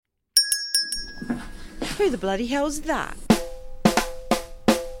Who the bloody hell's that?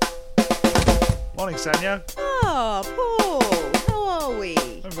 Morning, Sanya. Ah, Paul. How are we?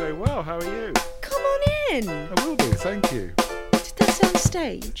 I'm very well. How are you? Come on in. I will do, thank you. Did that sound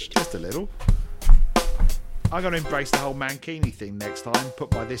staged? Just a little. I'm going to embrace the whole Mankini thing next time.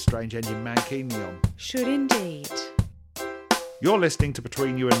 Put my This Strange Engine Mankini on. Should indeed. You're listening to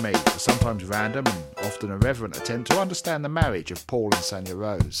Between You and Me, a sometimes random and often irreverent attempt to understand the marriage of Paul and Sanya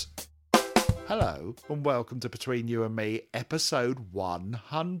Rose. Hello, and welcome to Between You and Me, episode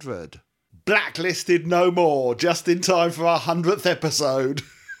 100. Blacklisted no more, just in time for our 100th episode.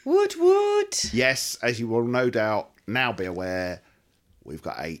 Woot woot. Yes, as you will no doubt now be aware, we've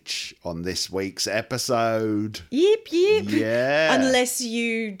got H on this week's episode. Yip, yip. Yeah. Unless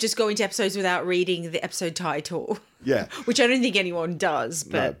you just go into episodes without reading the episode title. Yeah. Which I don't think anyone does,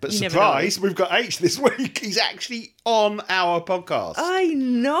 but No, but you surprise, never know. we've got H this week. He's actually on our podcast. I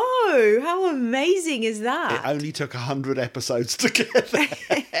know. How amazing is It that? only took 100 episodes to get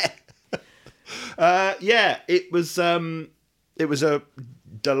there. Yeah, it was a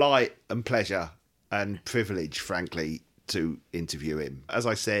delight and pleasure and privilege, frankly, to interview him. As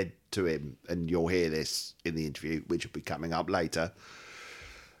I said to him, and you'll hear this in the interview, which will be coming up later,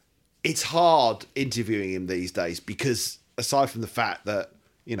 it's hard interviewing him these days because aside from the fact that,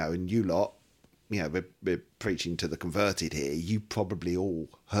 you know, and you lot, you know, we're preaching to the converted here, you probably all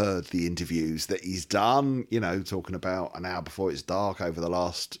heard the interviews that he's done, you know, talking about An Hour Before It's Dark over the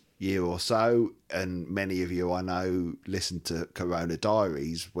last year or so. And many of you I know listen to Corona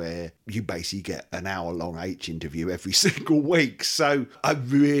Diaries, where you basically get an hour-long H interview every single week. So I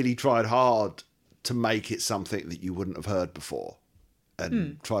really tried hard to make it something that you wouldn't have heard before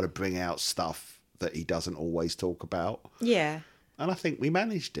and try to bring out stuff that he doesn't always talk about. Yeah. And I think we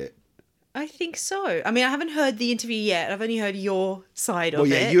managed it. I think so. I mean, I haven't heard the interview yet. I've only heard your side of Well,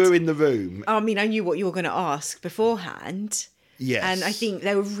 yeah, it. you were in the room. I mean, I knew what you were going to ask beforehand. Yes. And I think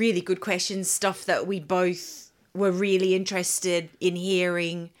they were really good questions, stuff that we both were really interested in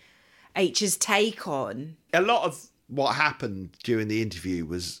hearing H's take on. A lot of what happened during the interview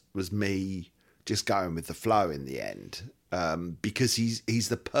was me just going with the flow in the end, because he's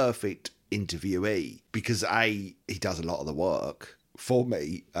the perfect interviewee, because he does a lot of the work for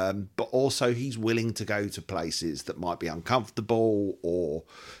me, but also he's willing to go to places that might be uncomfortable or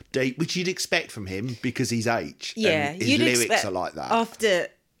deep, which you'd expect from him because he's H. Yeah, and his lyrics are like that. After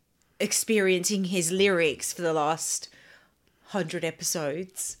experiencing his lyrics for the last 100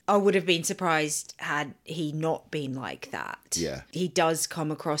 episodes, I would have been surprised had he not been like that. Yeah. He does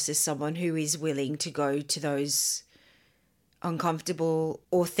come across as someone who is willing to go to those uncomfortable,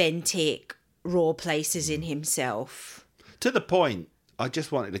 authentic, raw places in himself. To the point, I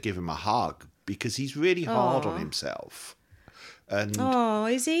just wanted to give him a hug because he's really hard on himself. And Oh,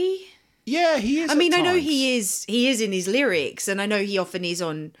 is he? yeah, he is. I mean, at I know times. he is in his lyrics, and I know he often is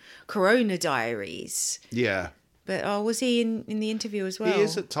on Corona Diaries. Yeah, But was he in the interview as well? he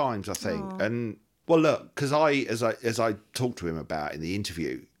is at times, I think. And well, look, because as I talked to him about in the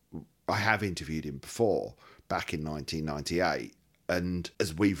interview, I have interviewed him before back in 1998. And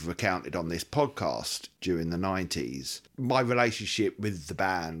as we've recounted on this podcast during the 90s, my relationship with the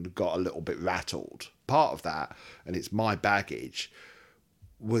band got a little bit rattled. Part of that, and it's my baggage,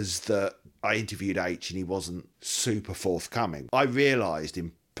 was that I interviewed H and he wasn't super forthcoming. I realised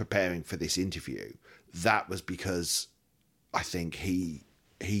in preparing for this interview that was because I think he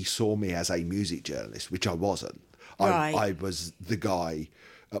saw me as a music journalist, which I wasn't. Right. I was the guy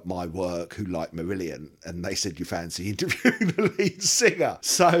at my work who liked Marillion, and they said, you fancy interviewing the lead singer?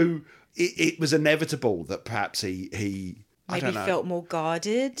 So it was inevitable that perhaps he I Maybe don't know, felt more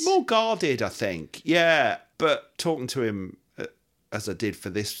guarded. more guarded, I think. Yeah, but talking to him as I did for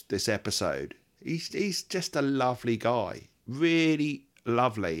this episode, he's just a lovely guy, really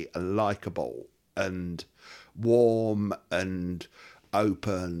lovely and likeable and warm and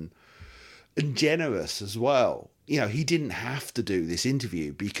open and generous as well. You know, he didn't have to do this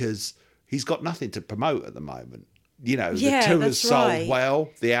interview because he's got nothing to promote at the moment. You know, Yeah, the tour that's has sold right. well,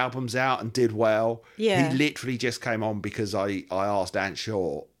 the album's out and did well. Yeah. He literally just came on because I asked Ant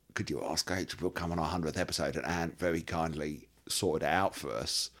Shaw, could you ask H to come on our 100th episode? And Ant very kindly sorted it out for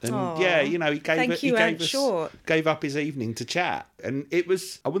us. And Aw. yeah, you know, he gave Thank it, you, he Ant gave us, Shaw. gave up his evening to chat. And it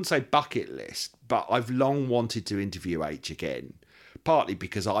was, I wouldn't say bucket list, but I've long wanted to interview H again. Partly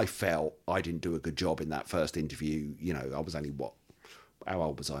because I felt I didn't do a good job in that first interview. You know, I was only, how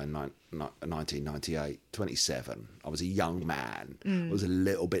old was I in 1998? 27. I was a young man. I was a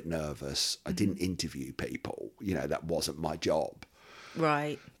little bit nervous. I didn't interview people. You know, that wasn't my job.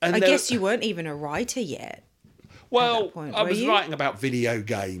 Right. And I there- guess you weren't even a writer yet. Well, that point, I were was you? writing about video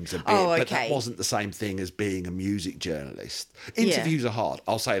games a bit, Oh, but that okay. wasn't the same thing as being a music journalist. Interviews are hard.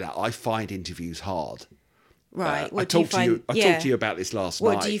 I'll say that. I find interviews hard. Right. I What do you talked to find? you. I talked to you about this last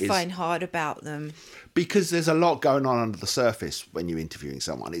night. What do you find hard about them? Because there's a lot going on under the surface when you're interviewing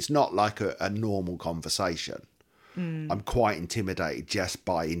someone. It's not like a normal conversation. I'm quite intimidated just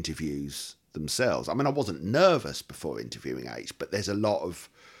by interviews themselves. I mean, I wasn't nervous before interviewing H, but there's a lot of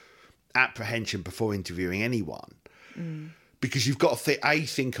apprehension before interviewing anyone because you've got to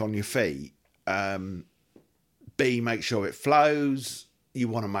think on your feet, B, make sure it flows. You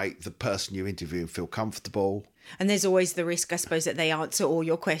want to make the person you're interviewing feel comfortable. And there's always the risk, I suppose, that they answer all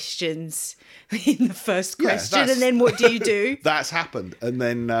your questions in the first Yeah, question, that's- and then what do you do? That's happened, and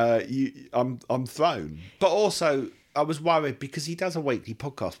then I'm thrown. But also, I was worried because he does a weekly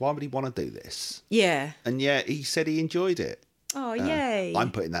podcast. Why would he want to do this? Yeah. And yet he said he enjoyed it. Oh, yay. I'm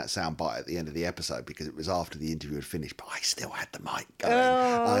putting that soundbite at the end of the episode because it was after the interview had finished, but I still had the mic going.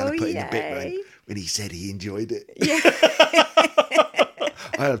 Oh, I had to put in the bit yay. when he said he enjoyed it. Yeah.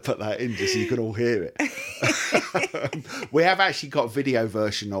 I had to put that in just so you can all hear it. We have actually got a video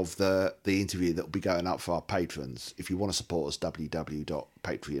version of the interview that will be going up for our patrons. If you want to support us,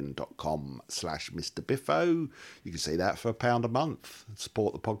 www.patreon.com/Mr. Biffo. You can see that for £1 a month.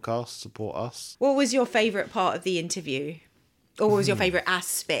 Support the podcast, support us. What was your favourite part of the interview? Or what was your favourite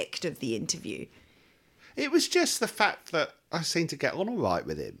aspect of the interview? It was just the fact that I seemed to get on all right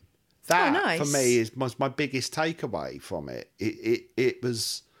with him. That, nice. for me, was my biggest takeaway from it.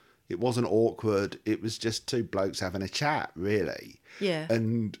 It wasn't awkward. It was just two blokes having a chat, really. Yeah.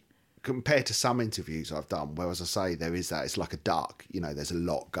 And compared to some interviews I've done, where, as I say, there is that, it's like a duck. You know, there's a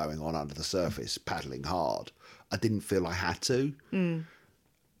lot going on under the surface, paddling hard. I didn't feel I had to.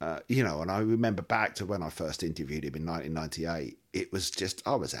 You know, and I remember back to when I first interviewed him in 1998, it was just,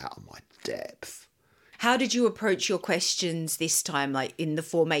 I was out of my depth. How did you approach your questions this time, like in the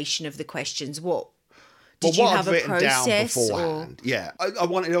formation of the questions? What did you have I'd a written down process? beforehand, yeah. I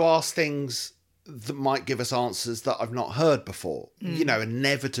wanted to ask things that might give us answers that I've not heard before. You know,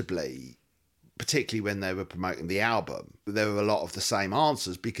 inevitably, particularly when they were promoting the album, there were a lot of the same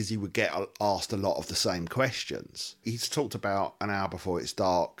answers because he would get asked a lot of the same questions. He's talked about An Hour Before It's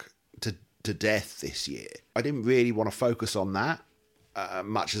Dark to death this year. I didn't really want to focus on that.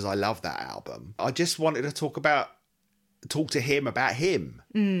 Much as I love that album, I just wanted to talk to him about him.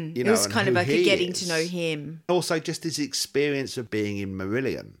 You know, It was and kind of who like he a getting is. to know him. Also, just his experience of being in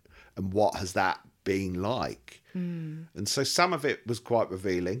Marillion and what has that been like. And so some of it was quite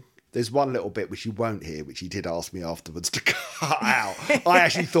revealing. There's one little bit which you won't hear, which he did ask me afterwards to cut out. I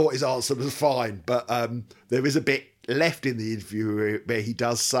actually thought his answer was fine, but there is a bit left in the interview where he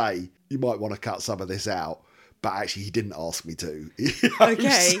does say, you might want to cut some of this out. But actually, he didn't ask me to.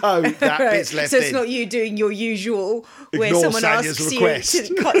 Okay. So that bit's left So it's in. not you doing your usual where Ignore someone Sanya's asks request. you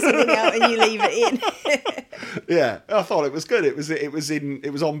to cut something out and you leave it in. Yeah, I thought it was good. It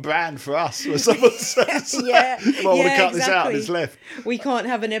was on brand for us. Where someone says, Yeah. "You might want to Yeah, cut this out," and exactly. it's left. We can't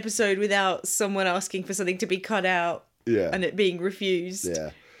have an episode without someone asking for something to be cut out and it being refused.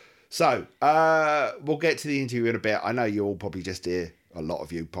 Yeah. So we'll get to the interview in a bit. I know you're all probably just here. A lot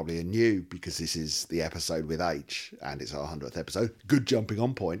of you probably are new because this is the episode with H and it's our 100th episode. Good jumping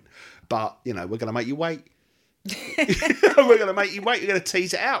on point. But, you know, we're going to make you wait. We're going to make you wait. We're going to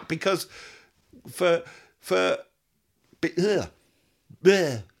tease it out because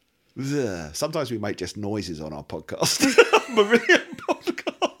sometimes we make just noises on our podcast. Marillion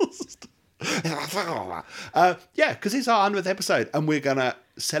podcast. Yeah, because it's our 100th episode and we're going to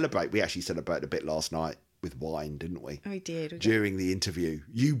celebrate. We actually celebrated a bit last night with wine, didn't we? We did. During the interview.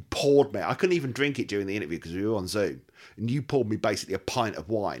 You poured me. I couldn't even drink it during the interview because we were on Zoom. And you poured me basically a pint of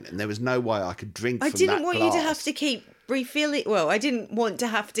wine and there was no way I could drink from that I didn't want you to glass. have to keep refilling. Well, I didn't want to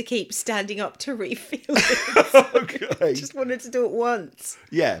have to keep standing up to refill it. Okay. I just wanted to do it once.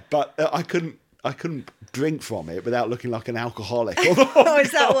 Yeah, but I couldn't drink from it without looking like an alcoholic. Oh,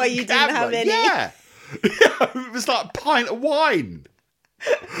 is that why you didn't have any? Yeah. Yeah, it was like a pint of wine.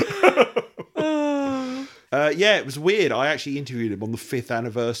 Yeah, it was weird. I actually interviewed him on the 5th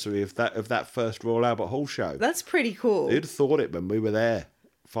anniversary of that first Royal Albert Hall show. That's pretty cool. Who'd have thought it when we were there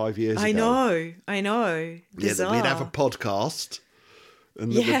 5 years ago? I know. Yeah, Bizarre. that we'd have a podcast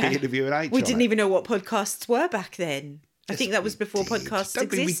and that we'd be interviewing H. We on didn't it. even know what podcasts were back then. I think that was before Did. podcasts Don't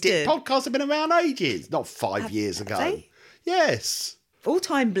think existed. we did. Podcasts have been around ages, not 5 years ago. they? Yes. All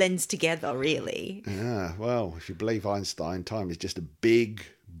time blends together, really. Yeah, well, if you believe Einstein, time is just a big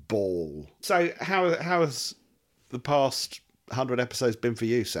ball. So how has the past 100 episodes been for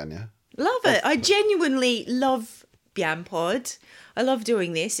you, Sanya? Love it. I genuinely love Bian Pod. I love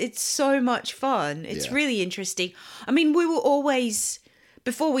doing this. It's so much fun. It's Yeah. really interesting. I mean, we were always,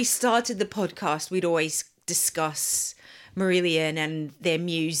 before we started the podcast, we'd always discuss Marillion and their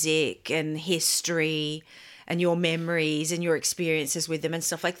music and history and your memories and your experiences with them and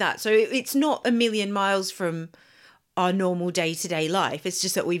stuff like that. So it's not a million miles from our normal day-to-day life. It's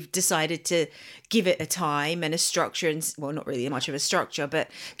just that we've decided to give it a time and a structure, and well, not really much of a structure, but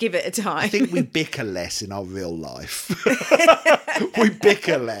give it a time. I think we bicker less in our real life. We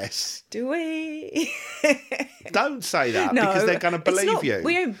bicker less. Do we? Don't say that No, because they're going to it's believe not- you.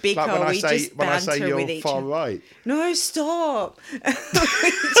 we don't bicker, Like when I we say, just when I say banter you're with each far other. right. No, stop.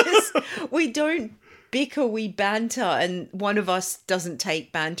 We don't bicker, we banter, and one of us doesn't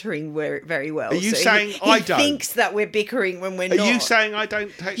take bantering very well. Are you so saying he I don't? thinks that we're bickering when we're Are not. you saying I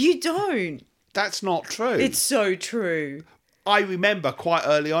don't take? You don't. That's not true. It's so true. I remember quite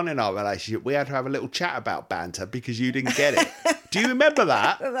early on in our relationship, we had to have a little chat about banter because you didn't get it. Do you remember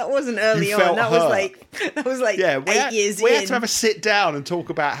that? That wasn't early You on. felt That hurt. was like Yeah, 8 years in. we had to have a sit down and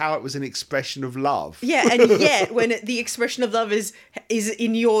talk about how it was an expression of love. Yeah, and yet when the expression of love is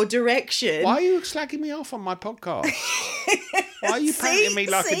in your direction. Why are you slagging me off on my podcast? Why are you painting me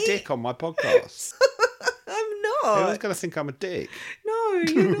like a dick on my podcast? I'm Everyone's not. going to think I'm a dick. No,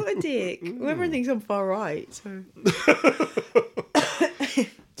 you're not a dick. Everyone thinks I'm far right. So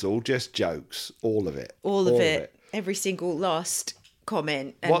It's all just jokes. All of it. all of it. Every single last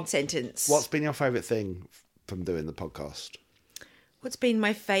comment and sentence. What's been your favourite thing from doing the podcast? What's been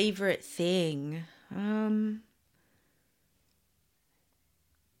my favourite thing? I'm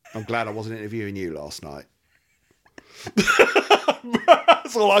glad I wasn't interviewing you last night.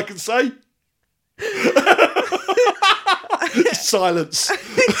 That's all I can say. Silence.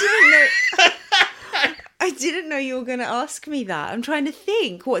 I didn't know you were going to ask me that. I'm trying to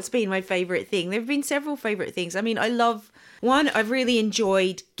think what's been my favourite thing. There have been several favourite things. I mean, I've really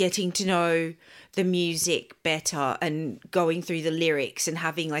enjoyed getting to know the music better and going through the lyrics and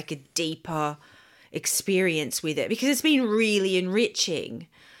having like a deeper experience with it because it's been really enriching.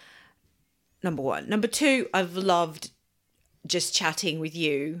 Number one. Number two, I've loved just chatting with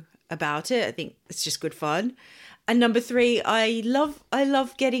you about it. I think it's just good fun. And number three, I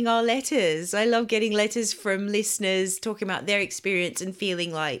love getting our letters. I love getting letters from listeners talking about their experience and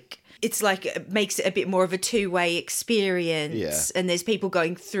feeling like it's like it makes it a bit more of a two-way experience. Yeah. And there's people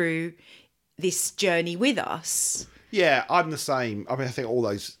going through this journey with us. Yeah, I'm the same. I mean, I think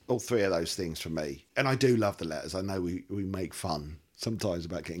all three of those things for me. And I do love the letters. I know we make fun sometimes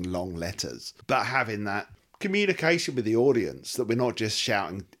about getting long letters, but having that communication with the audience that we're not just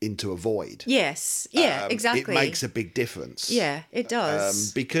shouting into a void. Yes. Yeah, exactly. It makes a big difference. Yeah, it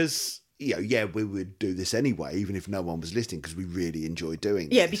does. Because, we would do this anyway, even if no one was listening, because we really enjoy doing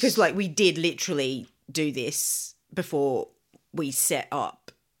this. Yeah, because like we did literally do this before we set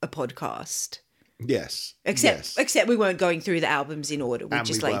up a podcast. Yes. Except we weren't going through the albums in order. We And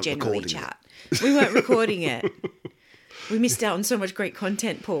just we like weren't generally recording chat. We weren't recording it. We missed out on so much great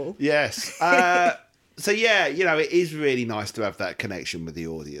content, Paul. Yes. So yeah, it is really nice to have that connection with the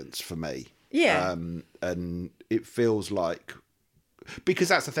audience for me. Yeah. And it feels like, because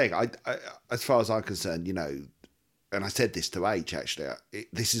that's the thing. I as far as I'm concerned, and I said this to H actually.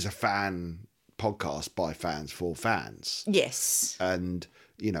 This is a fan podcast by fans for fans. Yes. And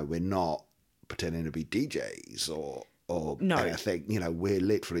we're not pretending to be DJs or No. anything. We're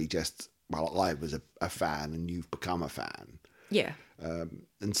literally just. Well, I was a fan, and you've become a fan. Yeah.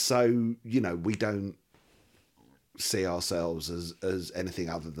 And so, we don't see ourselves as anything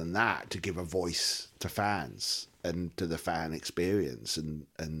other than that, to give a voice to fans and to the fan experience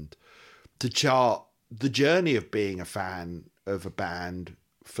and to chart the journey of being a fan of a band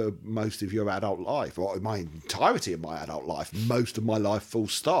for most of your adult life, or my entirety of my adult life, most of my life, full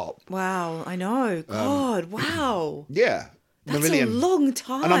stop. Wow, I know. God, wow. Yeah. That's a long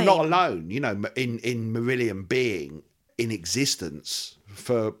time. And I'm not alone, in Marillion being in existence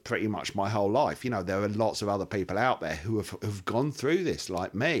for pretty much my whole life. There are lots of other people out there who have gone through this,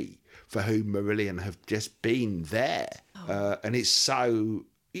 like me, for whom Marillion have just been there. And it's so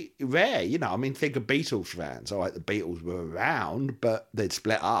rare, think of Beatles fans. All right, the Beatles were around, but they'd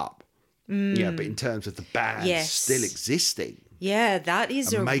split up. Yeah, but in terms of the band still existing. Yeah, that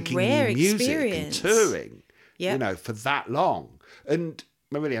is a making rare new music experience. and touring, Yeah. for that long. And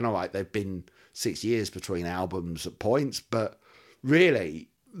Marillion, all right, they've been 6 years between albums at points, but really,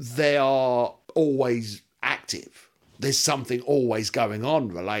 they are always active. There's something always going on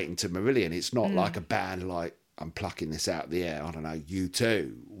relating to Marillion. It's not like a band like, I'm plucking this out of the air, I don't know,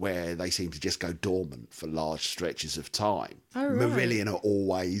 U2, where they seem to just go dormant for large stretches of time. Oh, right. Marillion are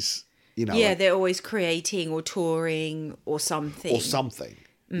always You know, Yeah, they're always creating or touring or something.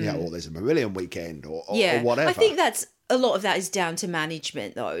 Yeah, or there's a Marillion weekend or Yeah, whatever. I think that's a lot of that is down to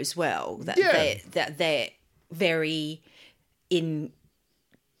management though as well. That they're very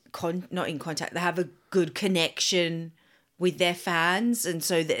not in contact. They have a good connection with their fans, and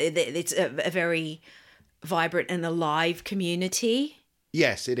so it's a very vibrant and alive community.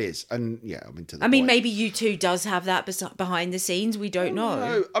 Yes, it is, and yeah, I mean, maybe U2 does have that behind the scenes. We don't know.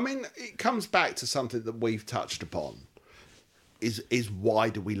 No, I mean, it comes back to something that we've touched upon. Is why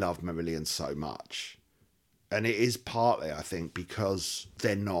do we love Marillion so much? And it is partly, I think, because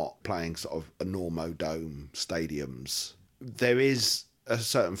they're not playing sort of enormo dome stadiums. There is a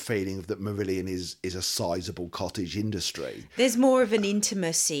certain feeling of that Marillion is a sizable cottage industry. There's more of an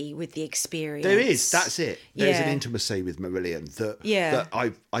intimacy with the experience. There is, that's it. There's an intimacy with Marillion that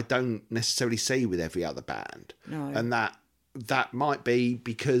I don't necessarily see with every other band. No. And that might be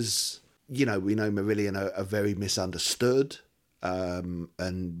because, you know, we know Marillion are very misunderstood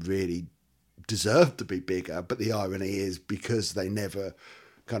and really deserve to be bigger. But the irony is because they never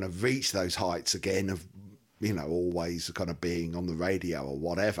kind of reach those heights again of, you know, always kind of being on the radio or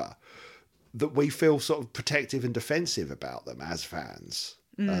whatever, that we feel sort of protective and defensive about them as fans.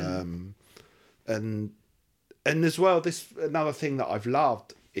 And as well, another thing that I've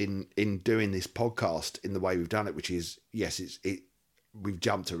loved in doing this podcast in the way we've done it, which is, yes, we've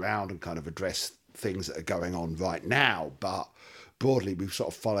jumped around and kind of addressed things that are going on right now, but broadly we've sort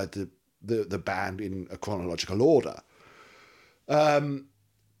of followed the band in a chronological order. And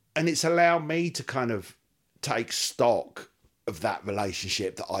it's allowed me to kind of take stock of that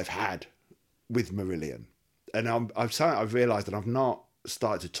relationship that I've had with Marillion. And I've realised that I've not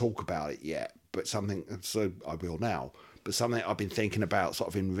started to talk about it yet, but something, so I will now, but something I've been thinking about sort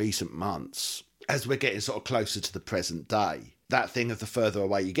of in recent months, as we're getting sort of closer to the present day. That thing of the further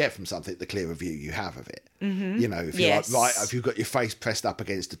away you get from something, the clearer view you have of it. Mm-hmm. You know, if you're if you've got your face pressed up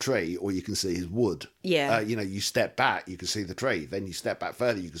against a tree, all you can see is wood. Yeah. You know, you step back, you can see the tree. Then you step back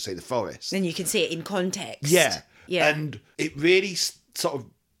further, you can see the forest. Then you can see it in context. Yeah. Yeah. And it really sort of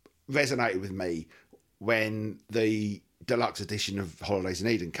resonated with me when the deluxe edition of Holidays in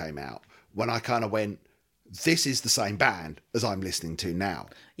Eden came out, when I kind of went, this is the same band as I'm listening to now.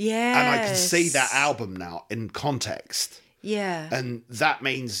 Yeah. And I can see that album now in context. Yeah. And that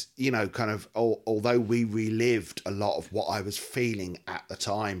means, you know, kind of, although we relived a lot of what I was feeling at the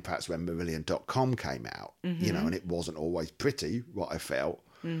time, perhaps when Marillion.com came out, you know, and it wasn't always pretty, what I felt.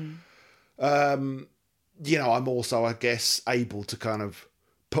 You know, I'm also, I guess, able to kind of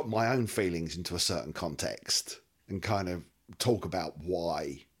put my own feelings into a certain context and kind of talk about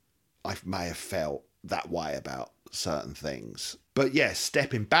why I may have felt that way about certain things. But yes,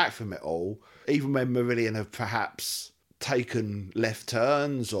 stepping back from it all, even when Marillion have perhaps taken left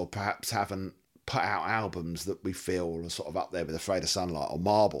turns or perhaps haven't put out albums that we feel are sort of up there with Afraid of Sunlight or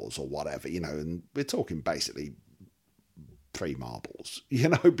Marbles or whatever, you know, and we're talking basically pre-Marbles, you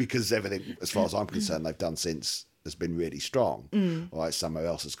know, because everything, as far as I'm concerned, they've done since has been really strong. Like somewhere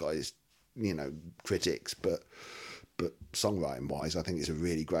else has got his, you know, critics, but songwriting wise, I think it's a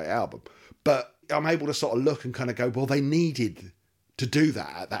really great album. But I'm able to sort of look and kind of go, well, they needed to do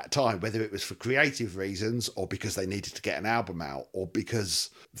that at that time, whether it was for creative reasons or because they needed to get an album out or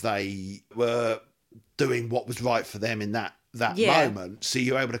because they were doing what was right for them in that moment. So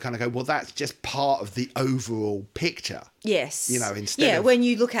you're able to kind of go, well, that's just part of the overall picture. Yes. You know, instead of, when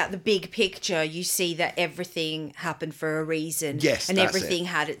you look at the big picture, you see that everything happened for a reason. Yes, and that's everything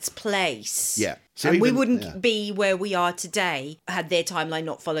had its place. Yeah. So and we wouldn't be where we are today had their timeline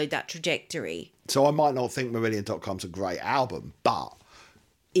not followed that trajectory. So I might not think Marillion.com's a great album, but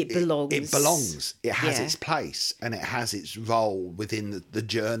it belongs. It belongs. It has its place and it has its role within the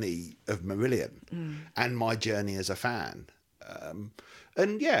journey of Marillion and my journey as a fan.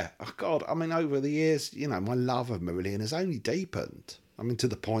 And yeah, oh God, I mean, over the years, you know, my love of Marillion has only deepened. I mean, to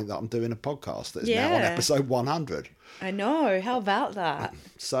the point that I'm doing a podcast that is now on episode 100. I know. How about that?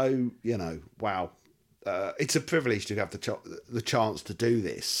 So, you know, wow. It's a privilege to have the chance to do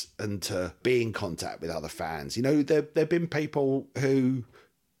this and to be in contact with other fans. You know, there have been people who,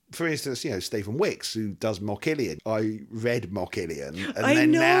 for instance, you know, Stephen Wicks, who does Mockillion. I read Mockillion,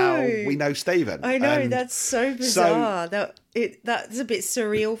 and now we know Stephen. I know, and that's so bizarre. That's a bit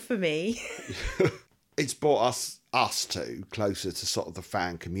surreal for me. It's brought us two closer to sort of the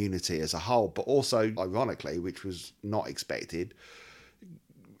fan community as a whole, but also, ironically, which was not expected,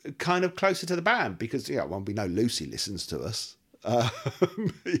 kind of closer to the band because, you know, when we know Lucy listens to us,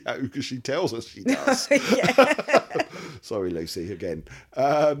 you know, because she tells us she does. Sorry, Lucy, again.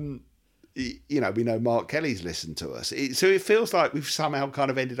 You know, we know Mark Kelly's listened to us. So it feels like we've somehow kind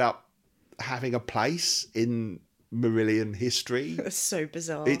of ended up having a place in Marillion history. That's so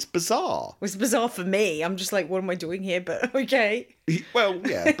bizarre. It's bizarre. It was bizarre for me. I'm just like, what am I doing here? But okay. Well,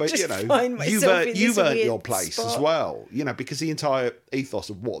 yeah, but Just you know, find myself in you've this earned weird your place spot. as well. You know, because the entire ethos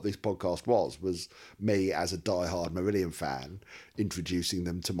of what this podcast was me as a diehard Marillion fan introducing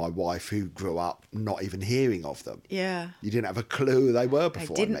them to my wife, who grew up not even hearing of them. Yeah. You didn't have a clue who they were I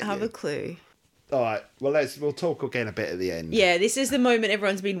before. didn't met have you. a clue. All right. Well, we'll talk again a bit at the end. Yeah, this is the moment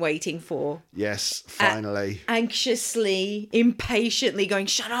everyone's been waiting for. Yes, finally. Anxiously, impatiently going,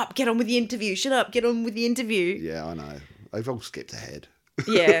 shut up, get on with the interview. Shut up, get on with the interview. Yeah, I know. They've all skipped ahead.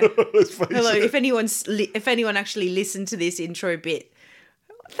 Yeah. Let's face Hello, it. if anyone actually listened to this intro bit,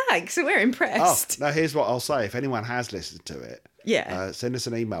 thanks, we're Oh, impressed. now here's what I'll say. If anyone has listened to it, Yeah. send us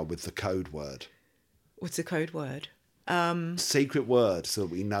an email with the code word. What's the code word? Secret word, so that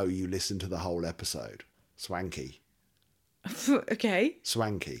we know you listened to the whole episode. Swanky. Okay.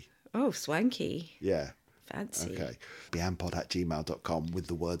 Swanky. Oh, swanky. Yeah. Fancy. Okay. BeAnPod@gmail.com with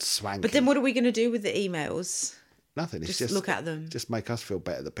the word swanky. But then what are we going to do with the emails? Nothing. It's Just look at them. Just make us feel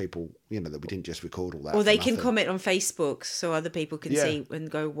better that people, that we didn't just record all that. Or for they can nothing. comment on Facebook so other people can Yeah. see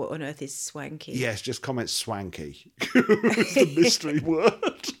and go, what on earth is swanky? Yes, just comment swanky. It's the mystery word.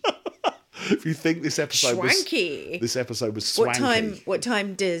 If you think this episode Swanky. was swanky. What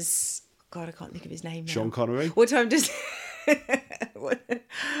time does... God, I can't think of his name now. Sean Connery? What time does...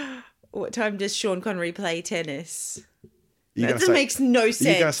 what time does Sean Connery play tennis? You're That makes no sense.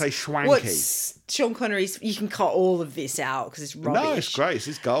 You're going to say schwanky. What's Sean Connery's... You can cut all of this out because it's rubbish. No, it's great.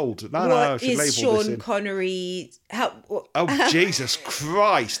 It's gold. No, I What should is leave all this Sean in. Connery... How... Oh, Jesus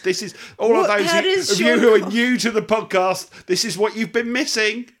Christ. This is... All of What- those how does of you Sean who are Con- new to the podcast, this is what you've been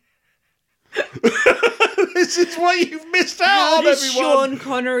missing. This is what you've missed out How on, does everyone. Sean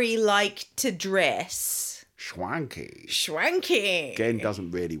Connery like to dress? Schwanky. Schwanky. Again,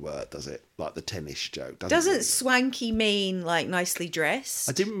 doesn't really work, does it? Like the tennis joke. Doesn't really- swanky mean like nicely dressed?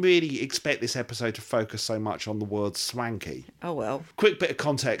 I didn't really expect this episode to focus so much on the word swanky. Oh well. Quick bit of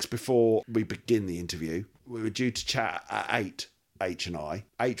context before we begin the interview. We were due to chat at 8, H and I.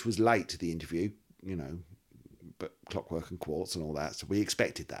 H was late to the interview, but Clockwork and Quartz and all that, so we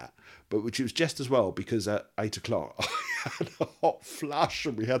expected that. But which was just as well, because at 8 o'clock I had a hot flush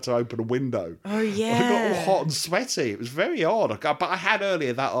and we had to open a window. Oh I got yeah. all hot and sweaty. It was very odd. But I had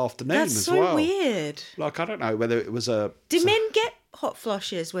earlier that afternoon That's as so well. weird. Like, I don't know whether it was a... Do men get hot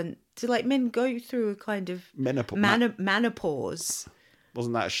flushes when... Do like men go through a kind of menopause?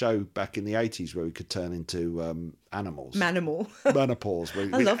 Wasn't that a show back in the 80s where we could turn into animals? Manimal. Menopause. I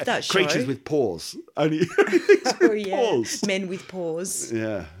love that show. Creatures with paws. Only Oh yeah. paws. Men with paws.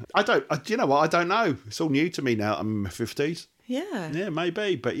 Yeah. Do you know what? I don't know. It's all new to me now. I'm in my 50s. Yeah. Yeah,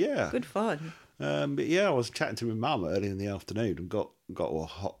 maybe. But yeah. Good fun. But yeah, I was chatting to my mum early in the afternoon and got a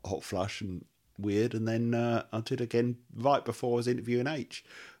hot flush and weird. And then I did again right before I was interviewing H.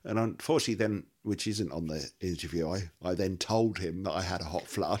 And unfortunately then, which isn't on the interview, I then told him that I had a hot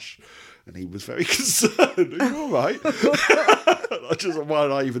flush. And he was very concerned. Are you all right? Why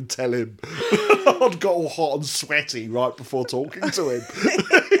did I even tell him? I'd got all hot and sweaty right before talking to him.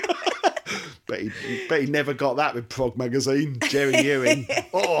 Bet he never got that with Prog Magazine. Jerry Ewing.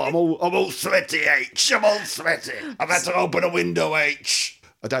 Oh, I'm all sweaty, H. I'm all sweaty. I've had to open a window, H.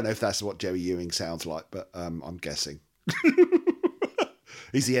 I don't know if that's what Jerry Ewing sounds like, but I'm guessing.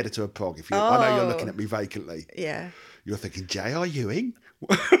 He's the editor of Prog. I know you're looking at me vacantly. Yeah. You're thinking, J.R. Ewing?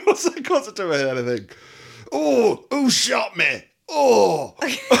 What's that got to do with anything? Oh, who shot me? Oh.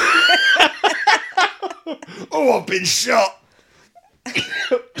 Oh, I've been shot.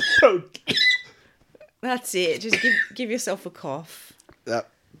 That's it. Just give yourself a cough. That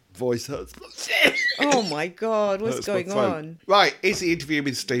voice hurts. Oh my God, what's Hurts my going throat. on? Right, it's the interview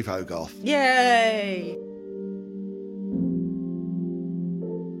with Steve Hogarth. Yay!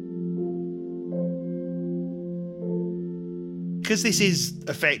 Because this is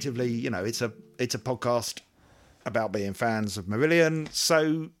effectively, it's a podcast about being fans of Marillion.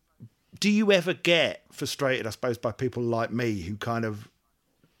 So do you ever get frustrated, I suppose, by people like me who kind of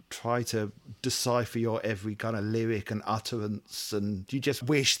try to decipher your every kind of lyric and utterance, and do you just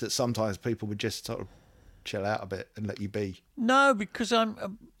wish that sometimes people would just sort of chill out a bit and let you be? No, because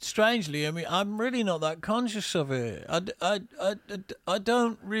I'm strangely, I'm really not that conscious of it. I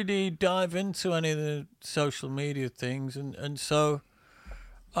don't really dive into any of the social media things, and so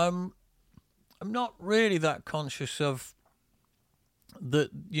I'm not really that conscious of the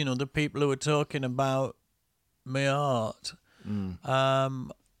people who are talking about my art.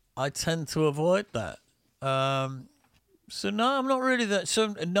 I tend to avoid that. So no, I'm not really that.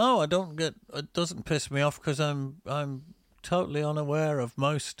 So no, I don't get. It doesn't piss me off because I'm totally unaware of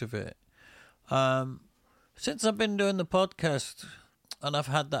most of it. Since I've been doing the podcast and I've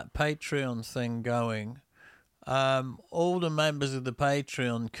had that Patreon thing going, all the members of the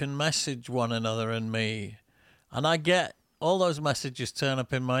Patreon can message one another and me, and I get all those messages turn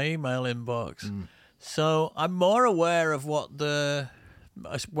up in my email inbox. So I'm more aware of what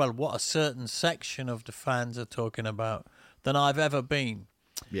what a certain section of the fans are talking about than I've ever been.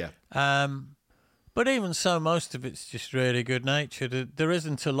 Yeah. But even so, most of it's just really good natured. There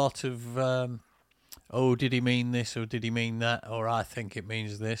isn't a lot of, oh, did he mean this or did he mean that, or I think it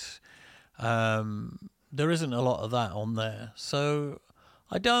means this. There isn't a lot of that on there, so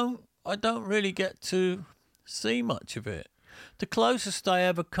I don't really get to see much of it. The closest I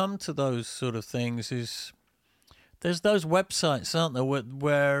ever come to those sort of things is there's those websites, aren't there,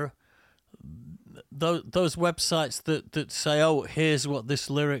 where those websites that say, oh, here's what this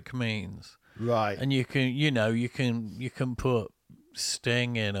lyric means. Right. And you can put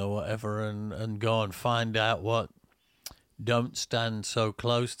Sting in or whatever and go and find out what Don't Stand So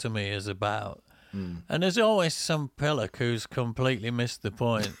Close to Me is about. And there's always some pillock who's completely missed the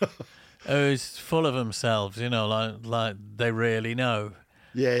point, who's full of themselves, like they really know.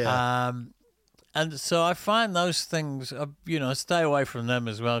 Yeah. And so I find those things, I stay away from them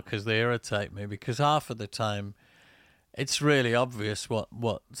as well because they irritate me, because half of the time it's really obvious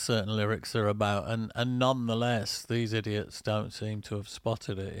what certain lyrics are about, and nonetheless these idiots don't seem to have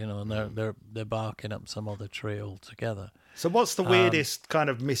spotted it, and they're barking up some other tree altogether. So what's the weirdest kind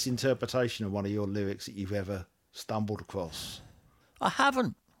of misinterpretation of one of your lyrics that you've ever stumbled across? I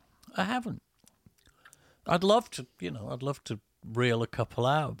haven't. I'd love to reel a couple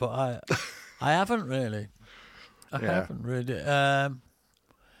out, but I haven't really. I haven't really.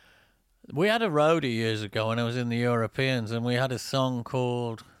 We had a roadie years ago when I was in the Europeans, and we had a song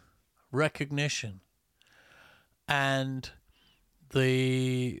called Recognition. And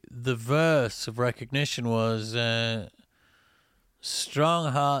the verse of Recognition was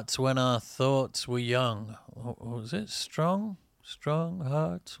strong hearts when our thoughts were young. What was it? Strong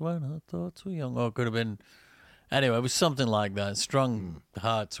hearts when our thoughts were young. Or it could have been... Anyway, it was something like that. Strong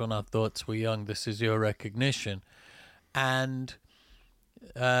hearts when our thoughts were young. This is your recognition. And...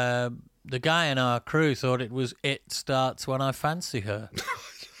 the guy in our crew thought it was It Starts When I Fancy Her.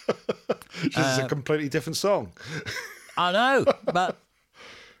 Which is a completely different song. I know, but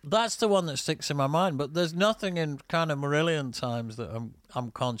that's the one that sticks in my mind. But there's nothing in kind of Marillion times that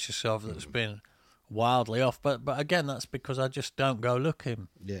I'm conscious of that's been wildly off. But again, that's because I just don't go looking.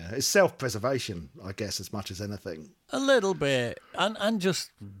 Yeah, it's self-preservation, I guess, as much as anything. A little bit. And just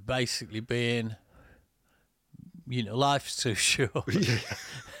basically being... life's too short.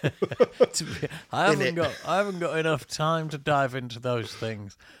 I haven't got enough time to dive into those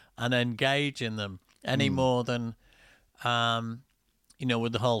things and engage in them any more than,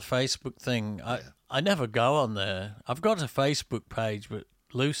 with the whole Facebook thing. I never go on there. I've got a Facebook page, but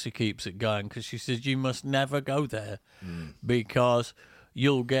Lucy keeps it going because she says you must never go there because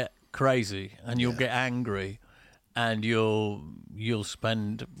you'll get crazy and you'll get angry and you'll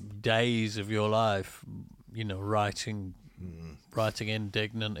spend days of your life writing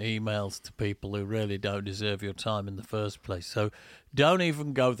indignant emails to people who really don't deserve your time in the first place. So don't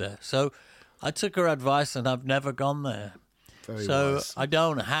even go there. So I took her advice and I've never gone there. Very wise. I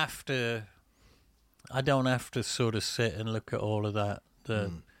don't have to sort of sit and look at all of that.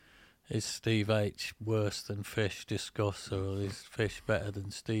 Is Steve H worse than Fish discuss, or is Fish better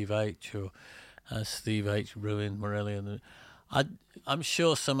than Steve H, or has Steve H ruined Marillion? I'm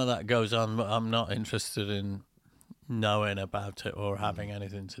sure some of that goes on, but I'm not interested in knowing about it or having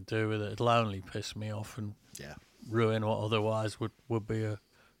anything to do with it. It'll only piss me off and ruin what otherwise would be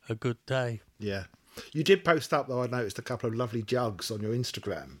a good day. Yeah. You did post up, though, I noticed a couple of lovely jugs on your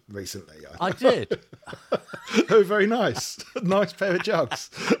Instagram recently. I did. They were very nice. Nice pair of jugs.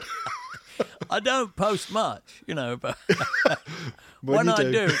 I don't post much, but when I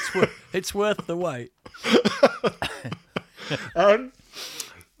do, it's worth the wait.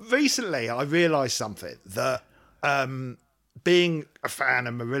 Recently, I realised something, that being a fan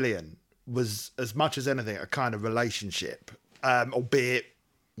of Marillion was, as much as anything, a kind of relationship, albeit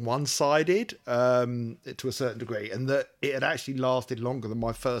one-sided to a certain degree, and that it had actually lasted longer than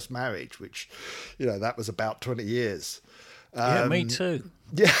my first marriage, which, that was about 20 years. Yeah, me too.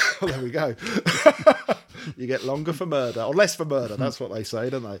 Yeah, well, there we go. You get longer for murder, or less for murder. That's what they say,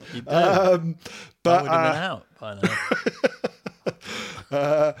 don't they? You do. But I would have been out by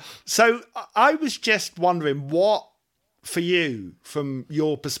now. So I was just wondering, what, for you, from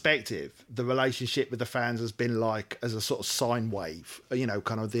your perspective, the relationship with the fans has been like as a sort of sine wave,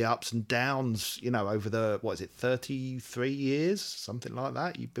 kind of the ups and downs, over the, 33 years, something like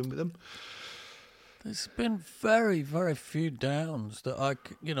that, you've been with them? There's been very, very few downs that I'd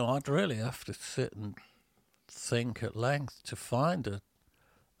really have to sit and think at length to find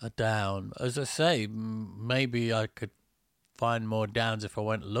a down. As I say, maybe I could find more downs if I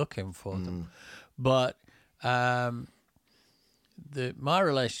went looking for them. But my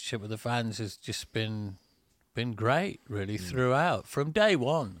relationship with the fans has just been great, really, throughout. From day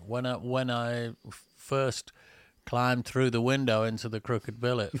one, when I first climbed through the window into the Crooked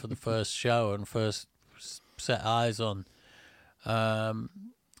Billet for the first show and first set eyes on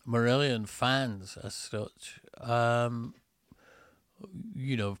Marillion fans as such,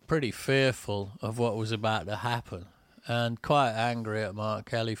 pretty fearful of what was about to happen and quite angry at Mark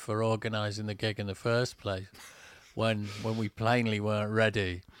Kelly for organising the gig in the first place when we plainly weren't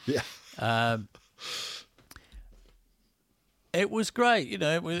ready. Yeah. It was great,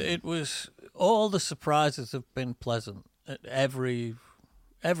 it was all the surprises have been pleasant at every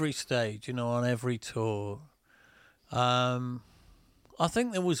stage, on every tour. I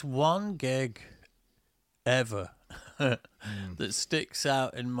think there was one gig ever that sticks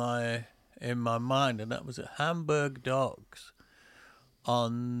out in my mind, and that was at Hamburg Docks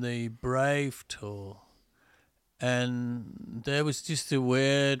on the Brave tour. And there was just a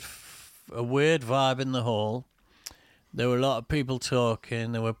weird vibe in the hall. There were a lot of people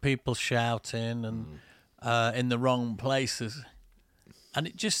talking. There were people shouting and in the wrong places, and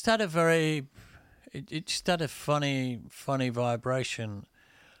it just had a funny vibration,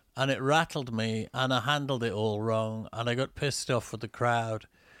 and it rattled me. And I handled it all wrong, and I got pissed off with the crowd,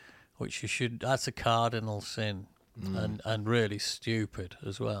 which that's a cardinal sin, and really stupid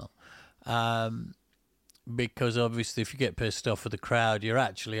as well. Because obviously, if you get pissed off with the crowd, you're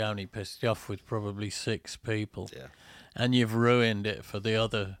actually only pissed off with probably 6 people. Yeah. And you've ruined it for the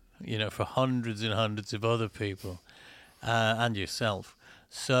other, for hundreds and hundreds of other people and yourself.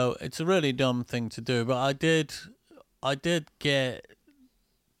 So it's a really dumb thing to do. But I did get,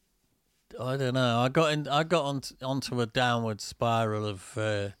 I don't know, I got onto a downward spiral of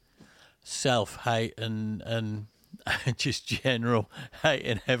self-hate and just general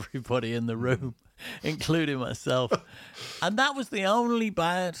hating everybody in the room, including myself. And that was the only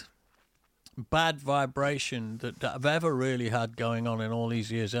bad vibration that I've ever really had going on in all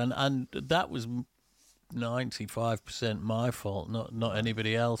these years, and that was 95% my fault, not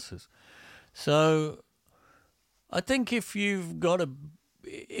anybody else's. So I think if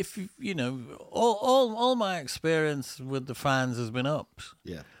all my experience with the fans has been ups.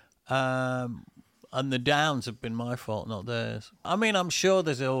 Yeah. And the downs have been my fault, not theirs. I mean, I'm sure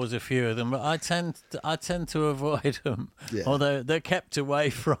there's always a few of them, but I tend to avoid them, or they're kept away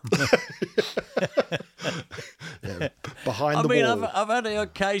from me. Yeah. Behind the wall. I've had an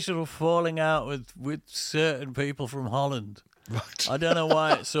occasional falling out with certain people from Holland. Right. I don't know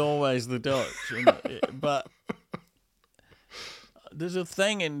why it's always the Dutch, but there's a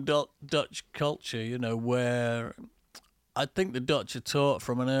thing in Dutch culture, where I think the Dutch are taught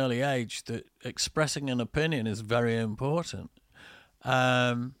from an early age that expressing an opinion is very important,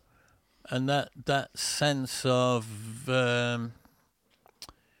 and that sense of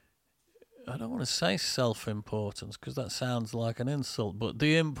I don't want to say self-importance because that sounds like an insult, but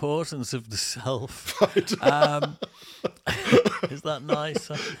the importance of the self. Is that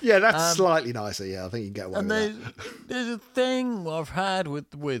nicer? Yeah, that's slightly nicer. Yeah, I think you can get away and with that. There's a thing I've had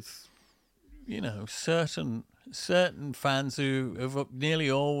with certain fans who have nearly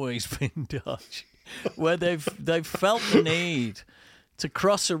always been Dutch, where they've felt the need to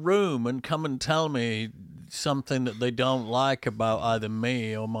cross a room and come and tell me something that they don't like about either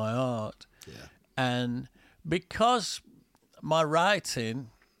me or my art. Yeah. And because my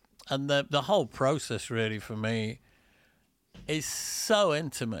writing and the whole process really for me is so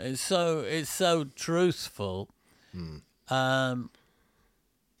intimate, it's so truthful.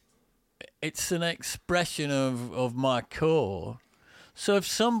 It's an expression of my core. So if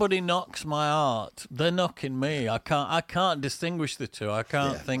somebody knocks my art, they're knocking me. I can't distinguish the two. I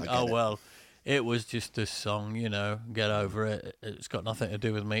can't think, well, it was just a song, get over it. It's got nothing to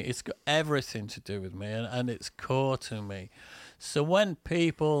do with me. It's got everything to do with me, and it's core to me. So when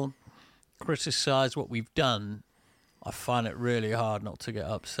people criticize what we've done, I find it really hard not to get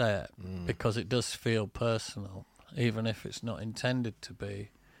upset because it does feel personal, even if it's not intended to be.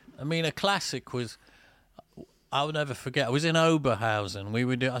 I mean, a classic was, I'll never forget, I was in Oberhausen.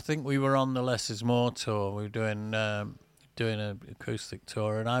 I think we were on the Less Is More tour. We were doing an acoustic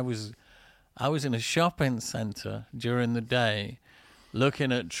tour, and I was in a shopping centre during the day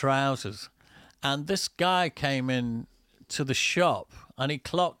looking at trousers, and this guy came in to the shop and he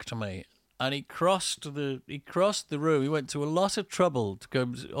clocked me, and he crossed the room. He went to a lot of trouble to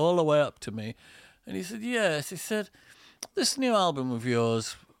go all the way up to me And he said, yes. He said, this new album of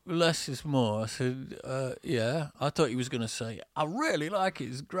yours, Less is More. I said, yeah. I thought he was going to say, I really like it.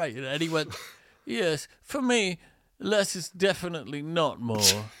 It's great. And he went, yes, for me, less is definitely not more.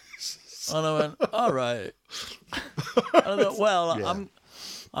 And I went, all right. And I thought, well, Yeah.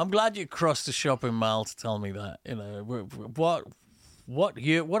 I'm glad you crossed the shopping mall to tell me that. You know,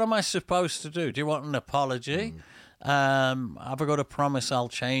 what am I supposed to do? Do you want an apology? Have I got to promise I'll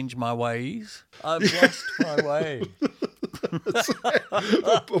change my ways? I've lost my way.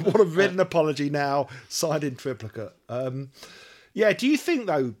 What a written apology now, signed in triplicate. Yeah, do you think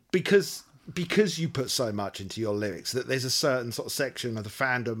though, because you put so much into your lyrics, that there's a certain sort of section of the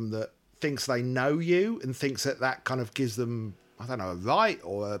fandom that thinks they know you and thinks that kind of gives them, I don't know, a right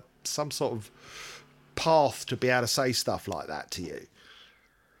or some sort of path to be able to say stuff like that to you?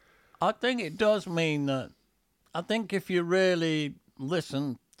 I think it does mean that. I think if you really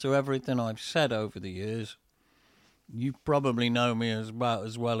listen to everything I've said over the years, you probably know me about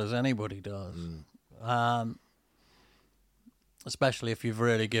as well as anybody does. Especially if you've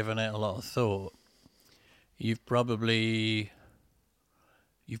really given it a lot of thought. You've probably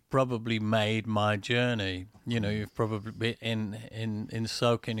made my journey. You know, you've probably been in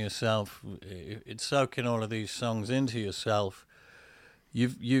soaking yourself, soaking all of these songs into yourself.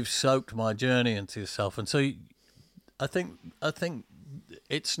 You've soaked my journey into yourself, and so I think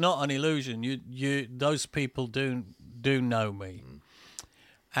it's not an illusion. You those people do know me,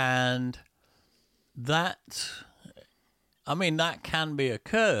 and that, I mean, that can be a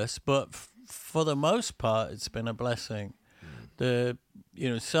curse, but for the most part, it's been a blessing. So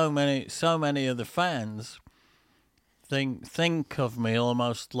many of the fans think of me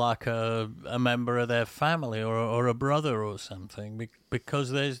almost like a member of their family or a brother or something,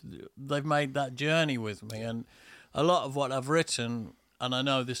 because they've made that journey with me. And a lot of what I've written, and I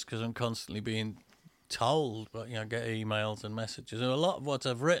know this because I'm constantly being told, but I get emails and messages, and a lot of what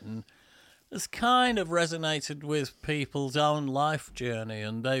I've written has kind of resonated with people's own life journey,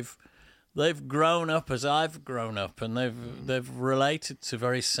 and they've grown up as I've grown up, and they've related to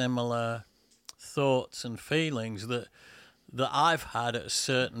very similar thoughts and feelings that I've had at a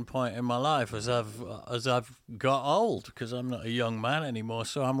certain point in my life as I've got old, because I'm not a young man anymore,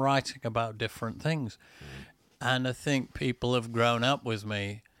 so I'm writing about different things. And I think people have grown up with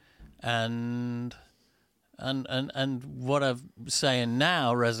me, and what I'm saying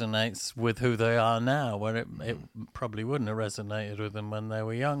now resonates with who they are now, where it probably wouldn't have resonated with them when they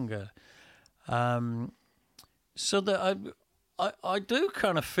were younger. So that I do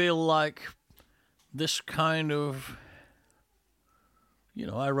kind of feel like this kind of,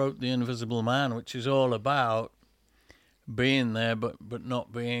 I wrote The Invisible Man, which is all about being there but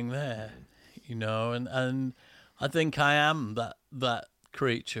not being there, and I think I am that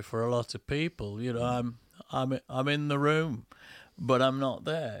creature for a lot of people. I'm in the room, but I'm not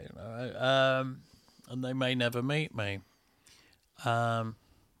there, and they may never meet me. But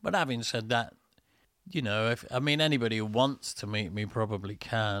having said that, anybody who wants to meet me probably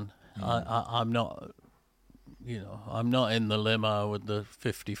can. I'm not, I'm not in the limo with the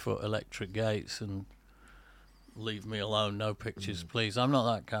 50-foot electric gates and leave me alone, no pictures, please. I'm not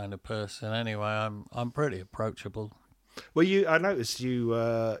that kind of person anyway. I'm pretty approachable. Well, I noticed you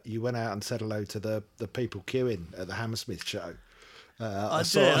went out and said hello to the people queuing at the Hammersmith show. I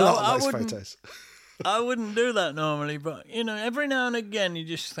saw a lot of those photos. I wouldn't do that normally, but every now and again you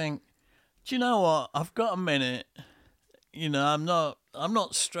just think, do you know what? I've got a minute. I'm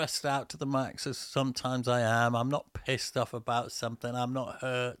not stressed out to the max as sometimes I am. I'm not pissed off about something. I'm not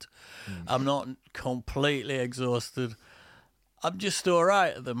hurt. I'm not completely exhausted. I'm just all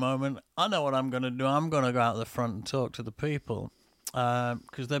right at the moment. I know what I'm going to do. I'm going to go out the front and talk to the people,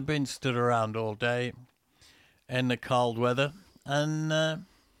 because they've been stood around all day in the cold weather, and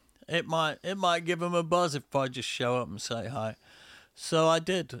it might give them a buzz if I just show up and say hi. So I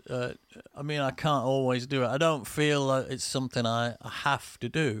did. I can't always do it. I don't feel like it's something I have to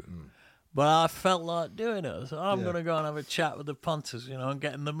do, but I felt like doing it. So I'm going to go and have a chat with the punters, and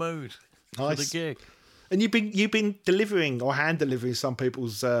get in the mood for the gig. And you've been delivering or hand delivering some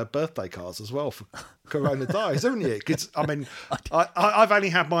people's birthday cards as well for Corona Diaries, haven't you? Because I've only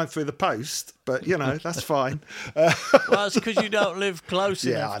had mine through the post, but that's fine. Well, it's because you don't live close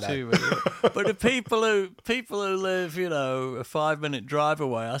enough to me. But the people who live, a 5-minute drive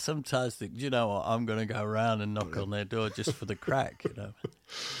away, I sometimes think, you know what, I'm going to go around and knock on their door just for the crack,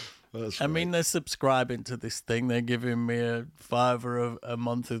 They're subscribing to this thing. They're giving me a $5 a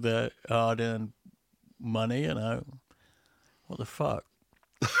month of their hard-earned money, What the fuck?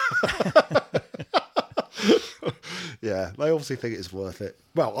 Yeah, they obviously think it's worth it.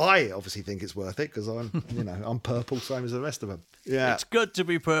 Well, I obviously think it's worth it because I'm, I'm purple, same as the rest of them. Yeah, It's good to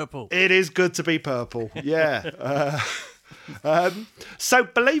be purple. it is good to be purple. Yeah. So,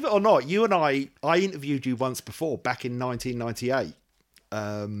 believe it or not, you and I interviewed you once before, back in 1998.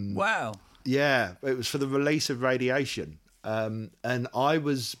 Wow. Yeah, it was for the release of Radiation. And I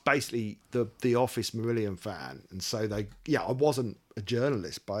was basically the Office Marillion fan. And so I wasn't a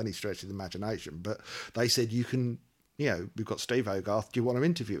journalist by any stretch of the imagination, but they said, we've got Steve Hogarth, do you want to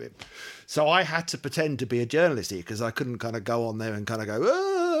interview him? So I had to pretend to be a journalist here because I couldn't kind of go on there and kind of go,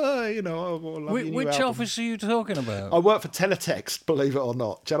 Which office are you talking about? I work for Teletext, believe it or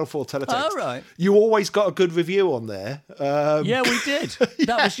not, Channel 4 Teletext. Oh, right. You always got a good review on there. Yeah, we did.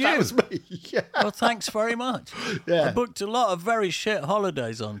 That was you. That was me. Yeah. Well, thanks very much. Yeah. I booked a lot of very shit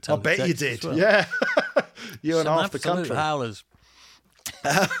holidays on Teletext. I bet you did. as well. Yeah. You and Some half the absolute country. howlers.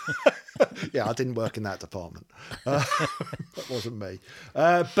 Yeah, I didn't work in that department. That wasn't me.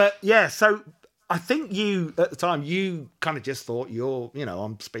 But yeah, so I think you, at the time, you kind of just thought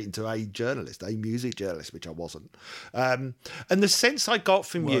I'm speaking to a journalist, a music journalist, which I wasn't. And the sense I got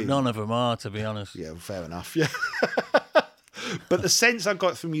from Well, you... none of them are, to be honest. Yeah, fair enough, yeah. But the sense I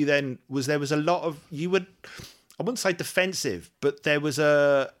got from you then was there was a lot of... I wouldn't say defensive, but there was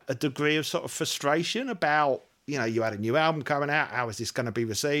a degree of sort of frustration about... you had a new album coming out. How is this going to be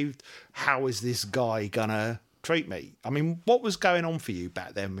received? How is this guy going to treat me? I mean, what was going on for you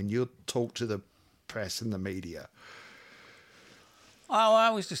back then when you talked to the press and the media? Oh, I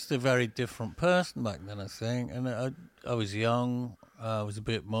was just a very different person back then, I think. And I was young. I was a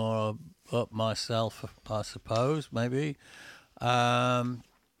bit more up myself, I suppose, maybe. And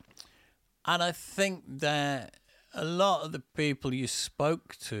I think that a lot of the people you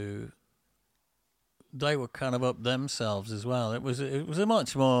spoke to, they were kind of up themselves as well. It was a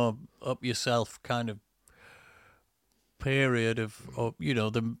much more up yourself kind of period of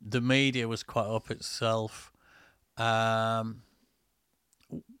the media was quite up itself. I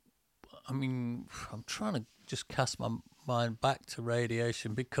mean, I'm trying to just cast my mind back to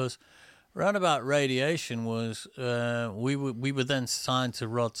Radiation because round about Radiation was we were then signed to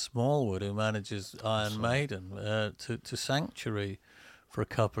Rod Smallwood, who manages Iron Maiden, to Sanctuary for a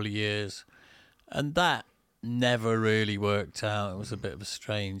couple of years. And that never really worked out. It was a bit of a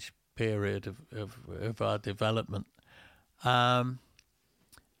strange period of our development. And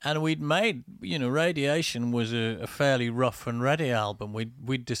we'd made, Radiation was a fairly rough and ready album.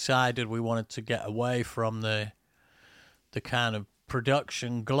 We'd decided we wanted to get away from the kind of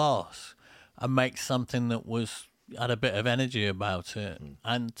production gloss and make something that had a bit of energy about it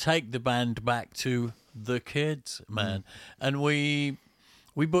and take the band back to the kids, man. And we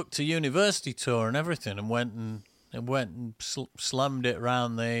booked a university tour and everything, and went and slummed it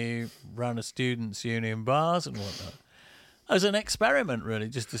round the students' union bars and whatnot. As an experiment, really,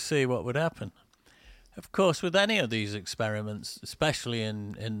 just to see what would happen. Of course, with any of these experiments, especially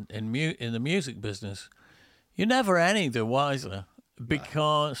in the music business, you're never any the wiser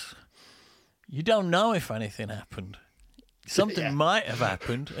because you don't know if anything happened. Something might have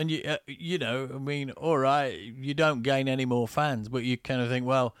happened, and all right, you don't gain any more fans, but you kind of think,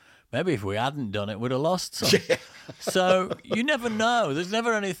 well, maybe if we hadn't done it, we'd have lost some. Yeah. So you never know. There's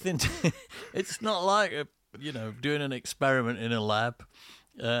never anything. It's not like doing an experiment in a lab.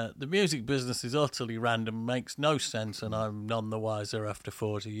 The music business is utterly random, makes no sense, and I'm none the wiser after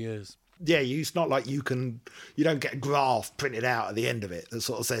 40 years. Yeah, it's not like you don't get a graph printed out at the end of it that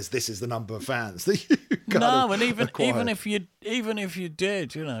sort of says this is the number of fans that you and even if you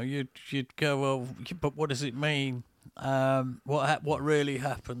did, you'd go, well, but what does it mean? What really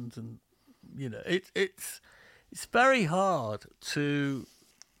happened? And it's very hard to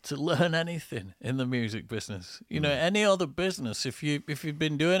learn anything in the music business. Any other business, if you've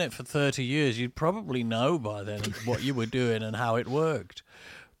been doing it for 30 years, you'd probably know by then what you were doing and how it worked.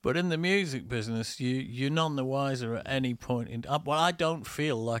 But in the music business, you're none the wiser at any point in. Well, I don't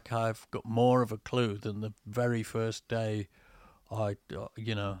feel like I've got more of a clue than the very first day I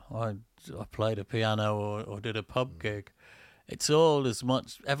played a piano or did a pub gig. It's all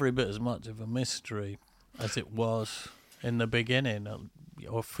every bit as much of a mystery as it was in the beginning,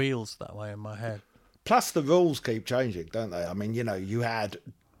 or feels that way in my head. Plus, the rules keep changing, don't they? I mean, you had,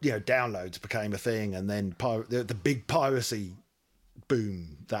 downloads became a thing, and then the big piracy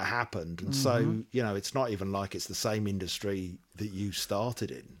boom that happened, and so it's not even like it's the same industry that you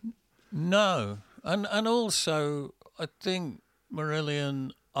started in. No, and also I think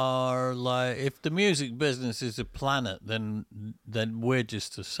Marillion are like, if the music business is a planet, then we're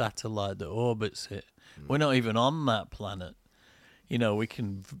just a satellite that orbits it. We're not even on that planet. We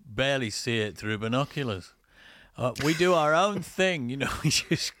can barely see it through binoculars. We do our own thing, you know. We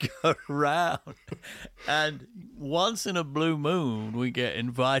just go around, and once in a blue moon, we get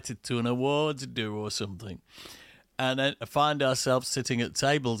invited to an awards do or something, and then find ourselves sitting at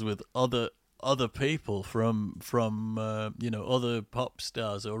tables with other people from other pop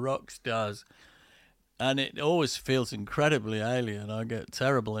stars or rock stars, and it always feels incredibly alien. I get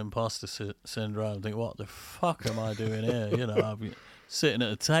terrible imposter syndrome. I think, what the fuck am I doing here? You know, I'm sitting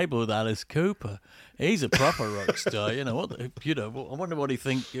at a table with Alice Cooper. He's a proper rock star. You know what? I wonder what who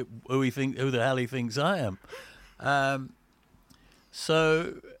the hell he thinks I am.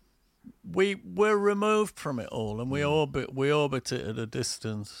 So we're removed from it all, and we orbit it at a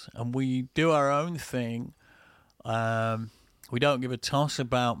distance, and we do our own thing. We don't give a toss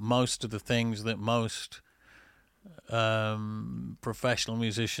about most of the things that most professional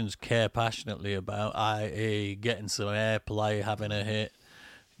musicians care passionately about, i.e. getting some airplay, having a hit,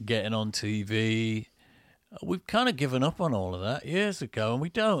 getting on TV. We've kind of given up on all of that years ago, and we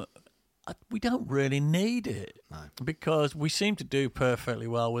don't really need it. No. Because we seem to do perfectly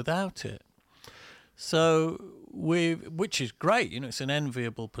well without it. So which is great, you know, it's an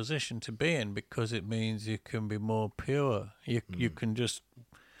enviable position to be in, because it means you can be more pure. You can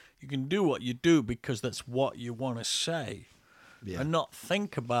do what you do because that's what you want to say, and not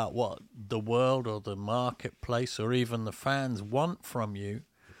think about what the world or the marketplace or even the fans want from you.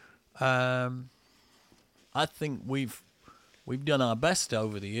 I think we've done our best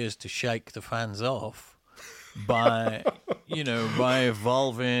over the years to shake the fans off by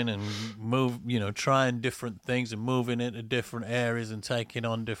evolving and trying different things and moving into different areas and taking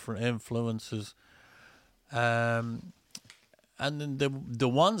on different influences. And then the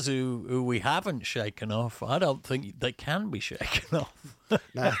ones who we haven't shaken off, I don't think they can be shaken off.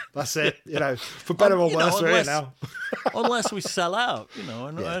 Nah, that's it. You know, for better or worse, we're here now. Unless we sell out, you know,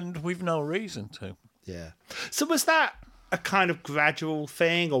 and we've no reason to. Yeah. So was that a kind of gradual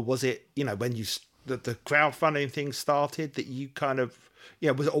thing, or was it, you know, when the crowdfunding thing started that you kind of,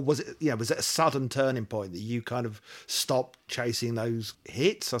 was it a sudden turning point that you kind of stopped chasing those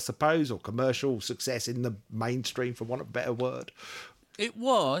hits, I suppose, or commercial success in the mainstream, for want of a better word? It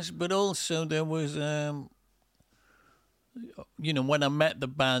was, but also there was, when I met the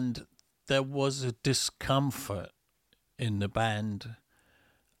band, there was a discomfort in the band.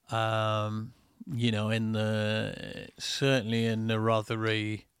 Certainly in the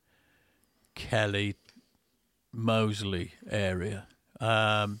Rothery, Kelly, Moseley area,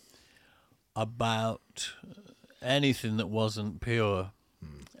 about anything that wasn't pure,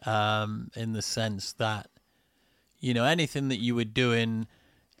 in the sense that, anything that you were doing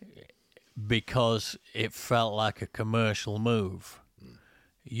because it felt like a commercial move,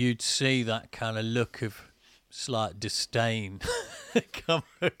 you'd see that kind of look of slight disdain come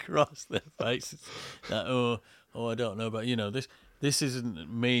across their faces. That, I don't know about, this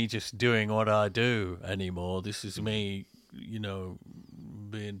isn't me just doing what I do anymore. This is me,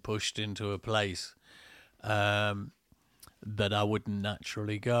 being pushed into a place that I wouldn't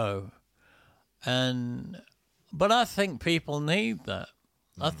naturally go. But I think people need that.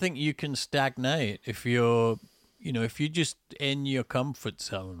 I think you can stagnate if you're just in your comfort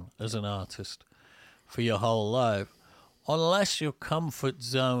zone as an artist for your whole life, unless your comfort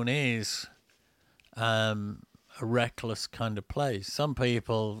zone is a reckless kind of place. Some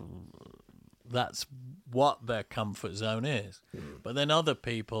people, that's what their comfort zone is. But then other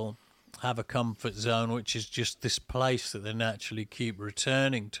people have a comfort zone which is just this place that they naturally keep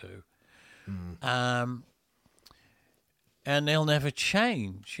returning to. And they'll never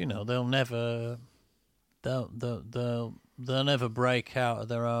change, they'll never break out of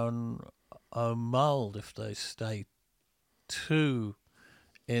their own mold if they stay too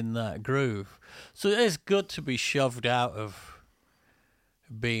in that groove. So it's good to be shoved out of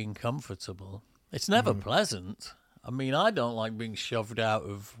being comfortable. It's never pleasant. I mean, I don't like being shoved out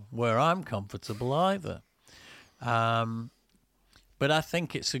of where I'm comfortable either. But I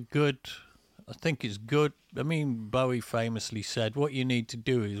think it's good. I mean, Bowie famously said, what you need to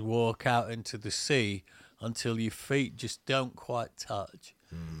do is walk out into the sea until your feet just don't quite touch.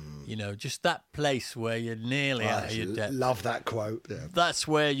 Just that place where you're nearly out of your depth. Love that quote. Yeah. That's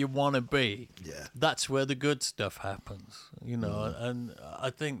where you want to be. Yeah. That's where the good stuff happens, and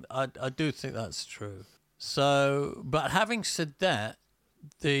I do think that's true. So, but having said that,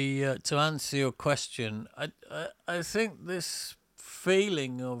 to answer your question, I think this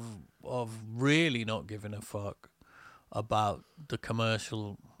feeling of really not giving a fuck about the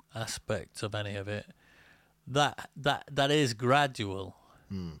commercial aspect of any of it, that is gradual.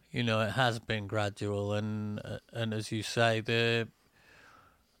 It has been gradual, and as you say, the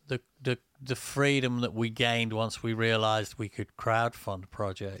the freedom that we gained once we realised we could crowdfund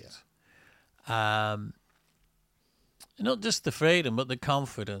projects. Not just the freedom, but the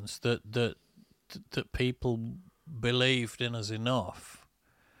confidence that people believed in us enough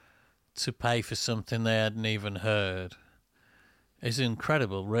to pay for something they hadn't even heard is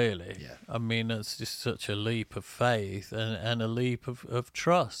incredible, really. Yeah. I mean, it's just such a leap of faith and a leap of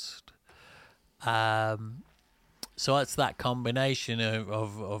trust. So it's that combination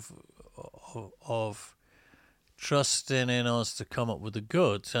of trusting in us to come up with the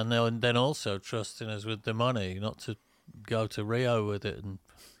goods, and then also trusting us with the money, not to go to Rio with it and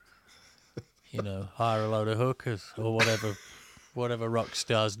hire a load of hookers or whatever rock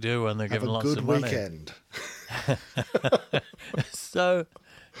stars do when they're given lots of money. Have a good weekend. So,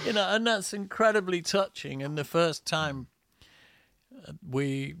 and that's incredibly touching. And the first time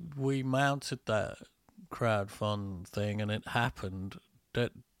we mounted that crowdfund thing and it happened,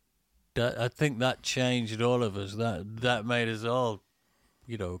 that I think that changed all of us. That made us all,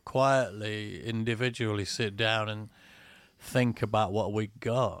 quietly, individually sit down and think about what we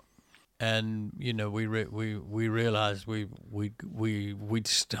got. And we realized we'd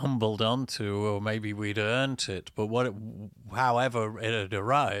stumbled onto, or maybe we'd earned it, but however it had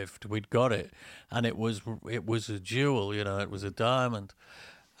arrived, we'd got it, and it was a jewel, it was a diamond,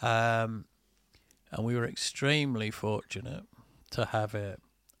 and we were extremely fortunate to have it,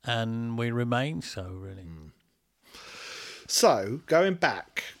 and we remain so, really. So going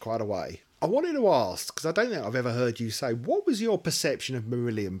back quite a way, I wanted to ask, because I don't think I've ever heard you say, what was your perception of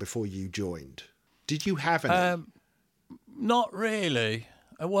Marillion before you joined? Did you have any? Not really.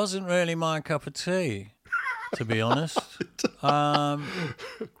 It wasn't really my cup of tea, to be honest. I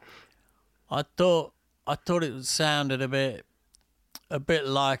thought it sounded a bit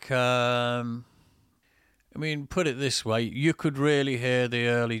like. Put it this way: you could really hear the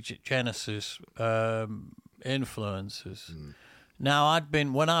early Genesis influences. Now,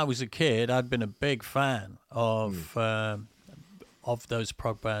 when I was a kid, I'd been a big fan of those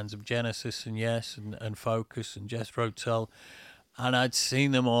prog bands of Genesis and Yes and Focus and Jethro Tull, and I'd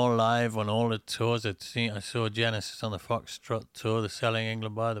seen them all live on all the tours. I saw Genesis on the Foxtrot tour, the Selling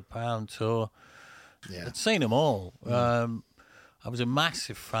England by the Pound tour. Yeah. I'd seen them all. I was a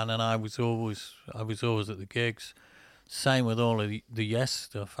massive fan, and I was always at the gigs. Same with all of the Yes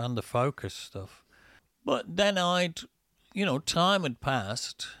stuff and the Focus stuff. But then time had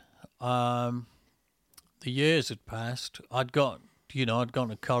passed. The years had passed. I'd gone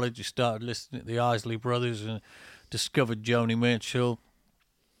to college. I started listening to the Isley Brothers and discovered Joni Mitchell.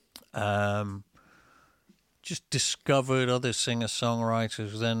 Just discovered other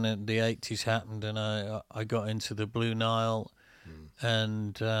singer-songwriters. Then the 80s happened, and I got into the Blue Nile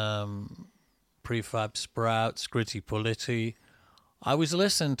and Prefab Sprout, Scritti Politti. I was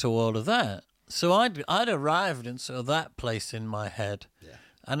listening to all of that. So I'd arrived in sort of that place in my head. Yeah.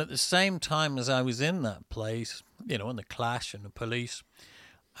 And at the same time as I was in that place, and the Clash and the Police,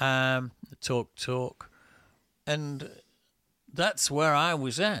 the Talk, and that's where I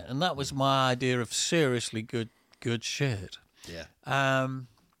was at. And that was my idea of seriously good shit. Yeah.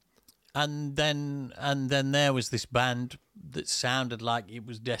 And then there was this band that sounded like it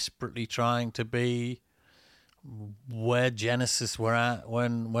was desperately trying to be where Genesis were at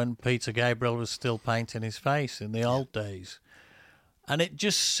when Peter Gabriel was still painting his face in the old days. And it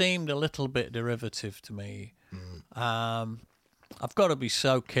just seemed a little bit derivative to me. I've got to be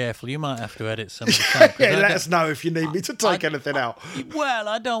so careful. You might have to edit some of the time. Yeah, let us know if you need me to take anything out. Well,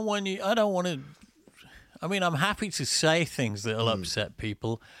 I don't want to... I mean, I'm happy to say things that'll upset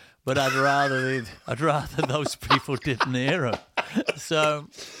people, but I'd rather those people didn't hear them. So,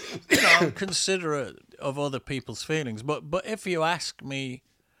 I'm considerate of other people's feelings. But if you ask me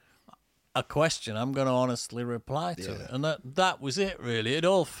a question, I'm going to honestly reply to it. And that was it, really. It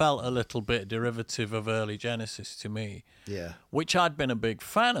all felt a little bit derivative of early Genesis to me, which I'd been a big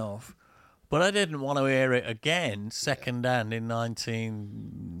fan of, but I didn't want to hear it again second-hand in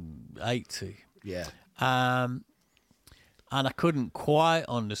 1980. Yeah. And I couldn't quite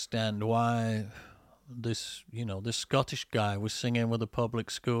understand why this Scottish guy was singing with a public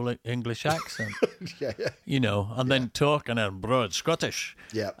school English accent. Then talking in broad Scottish.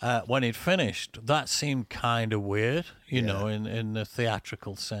 Yeah. When he'd finished, that seemed kind of weird, in the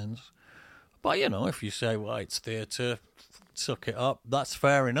theatrical sense. But, if you say, well, it's theatre, suck it up, that's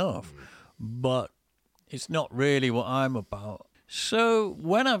fair enough. But it's not really what I'm about. So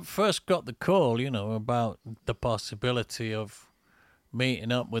when I first got the call, about the possibility of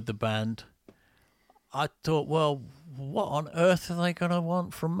meeting up with the band, I thought, well, what on earth are they going to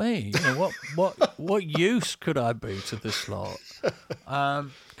want from me? What use could I be to this lot? Because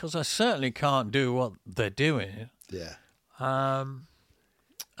because I certainly can't do what they're doing. Yeah.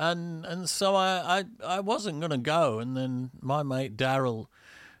 And so I wasn't going to go. And then my mate Daryl,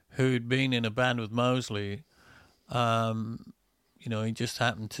 who'd been in a band with Mosley, you know, I just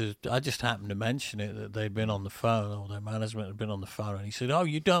happened to mention it, that they'd been on the phone, or their management had been on the phone, and he said, "Oh,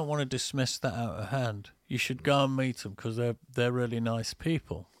 you don't want to dismiss that out of hand. You should go and meet them because they're really nice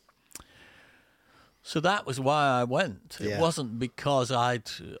people." So that was why I went. It wasn't because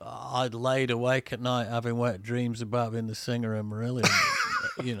I'd laid awake at night having wet dreams about being the singer in Marillion,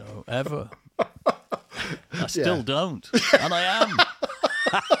 you know, ever. I still don't, and I am.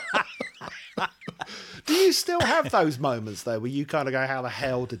 Do you still have those moments though, where you kind of go, "How the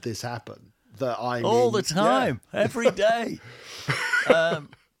hell did this happen?" All the time, every day.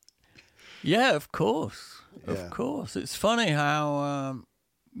 Yeah, of course, of course. It's funny how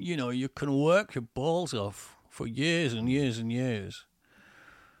you know, you can work your balls off for years and years and years,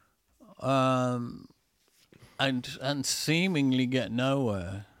 and seemingly get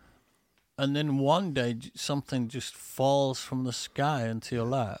nowhere, and then one day something just falls from the sky into your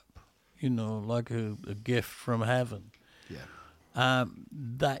lap. You know, like a gift from heaven,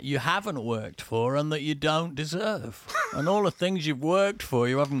 that you haven't worked for and that you don't deserve. And all the things you've worked for,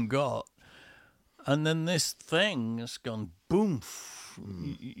 you haven't got. And then this thing has gone boom,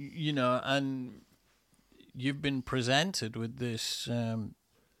 you know, and you've been presented with this, you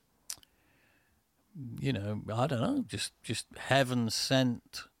know, I don't know, just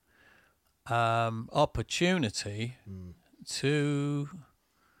heaven-sent opportunity to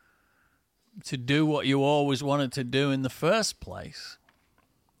do what you always wanted to do in the first place,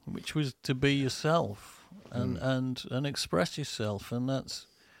 which was to be yourself and express yourself. And that's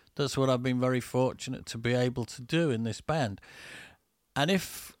what I've been very fortunate to be able to do in this band. And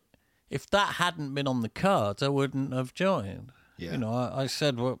if that hadn't been on the cards, I wouldn't have joined. You know, I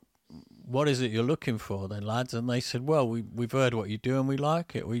said, "Well, what is it you're looking for then, lads?" And they said, "Well, we've heard what you do and we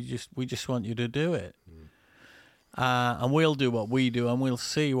like it. We just want you to do it. And we'll do what we do, and we'll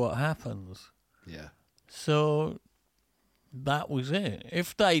see what happens." Yeah. So that was it.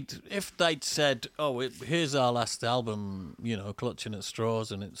 If they'd said, "Oh, here's our last album, you know, Clutching at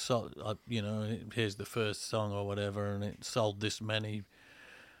Straws, and it's you know, here's the first song or whatever, and it sold this many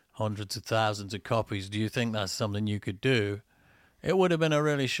hundreds of thousands of copies. Do you think that's something you could do?" It would have been a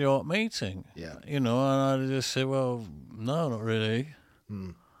really short meeting. Yeah. You know, and I'd just say, "Well, no, not really."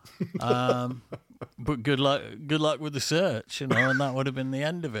 But good luck with the search, you know, and that would have been the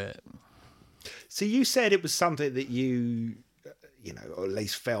end of it. So you said it was something that you know, or at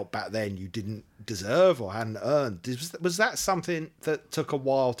least felt back then you didn't deserve or hadn't earned. Was that something that took a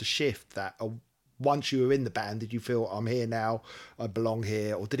while to shift? That once you were in the band, did you feel, "I'm here now, I belong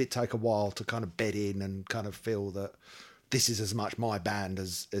here," or did it take a while to kind of bed in and kind of feel that this is as much my band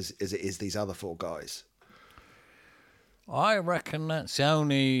as it is these other four guys? I reckon that's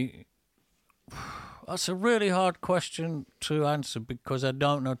a really hard question to answer, because I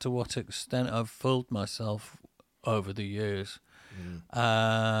don't know to what extent I've fooled myself over the years,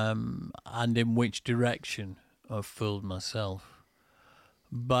 and in which direction I've fooled myself.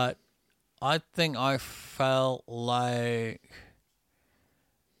 But I think I felt like,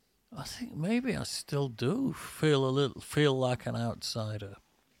 I think maybe I still do feel like an outsider.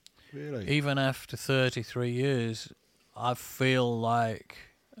 Really? Even after 33 years, I feel like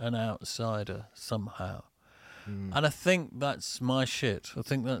an outsider somehow. And I think that's my shit. I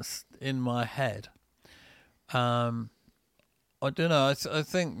think that's in my head. I don't know. I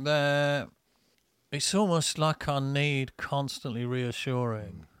think that it's almost like I need constantly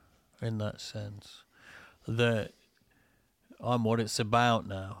reassuring in that sense that I'm what it's about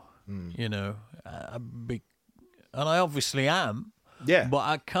now, you know. And I obviously am. Yeah. But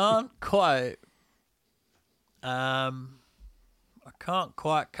I can't quite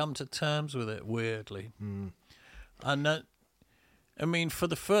come to terms with it, weirdly. And that, I mean, for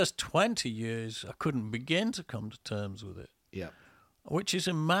the first 20 years, I couldn't begin to come to terms with it. Yeah. Which is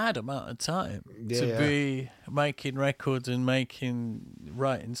a mad amount of time to be making records and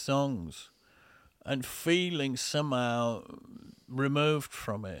writing songs and feeling somehow removed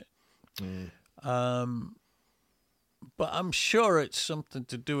from it. But I'm sure it's something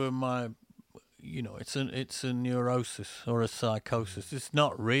to do with my, you know, it's a neurosis or a psychosis. It's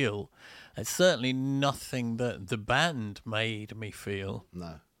not real. It's certainly nothing that the band made me feel.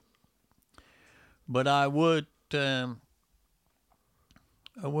 No. But I would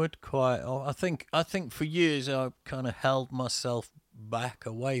quite. I think for years I kind of held myself back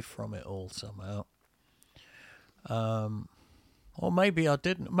away from it all somehow. Or maybe I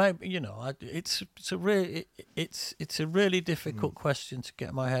didn't. Maybe it's a really difficult question to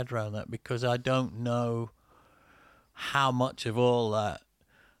get my head around that, because I don't know how much of all that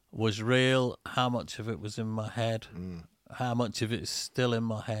was real, how much of it was in my head, how much of it is still in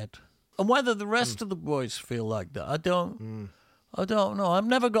my head, and whether the rest of the boys feel like that. I don't know. I've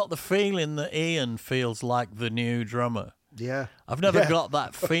never got the feeling that Ian feels like the new drummer. Yeah. I've never got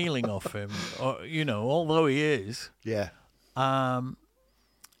that feeling off him, or although he is. Yeah.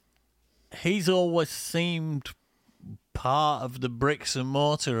 He's always seemed part of the bricks and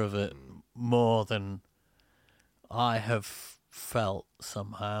mortar of it more than I have felt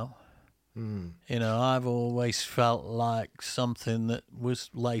somehow. I've always felt like something that was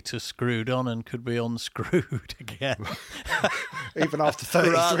later screwed on and could be unscrewed again. Even after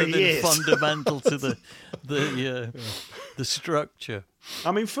 33 rather than years. fundamental to the structure.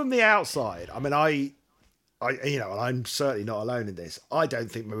 I mean, from the outside, I mean, I and I'm certainly not alone in this. I don't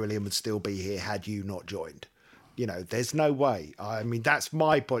think Marillion would still be here had you not joined. There's no way. I mean, that's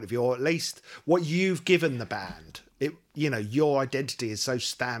my point of view, or at least what you've given the band. Your identity is so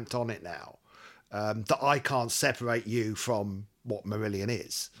stamped on it now that I can't separate you from what Marillion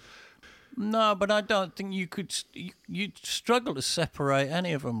is. No, but I don't think you could. You'd struggle to separate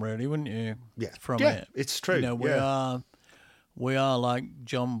any of them, really, wouldn't you? Yeah, From it. It's true. We are like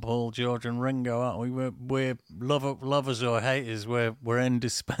John, Paul, George, and Ringo, aren't we? We're lovers or haters. We're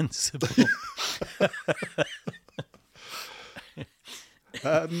indispensable.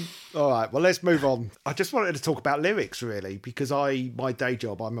 All right, well, let's move on. I just wanted to talk about lyrics, really, because my day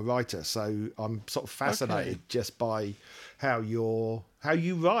job, I'm a writer, so I'm sort of fascinated just by how you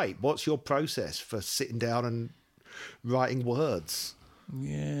write. What's your process for sitting down and writing words?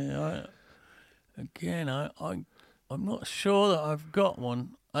 Yeah, I'm not sure that I've got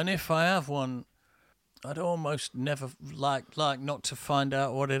one, and if I have one, I'd almost never like not to find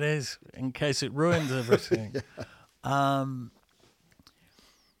out what it is in case it ruins everything.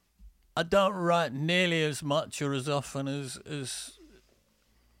 I don't write nearly as much or as often as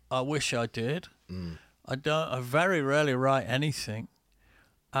I wish I did. I very rarely write anything.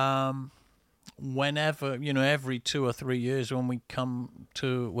 Whenever, every 2 or 3 years when we come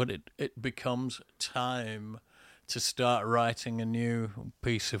to what it becomes time to start writing a new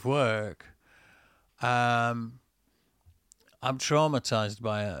piece of work, I'm traumatized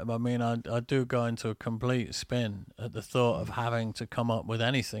by it. I mean, I do go into a complete spin at the thought of having to come up with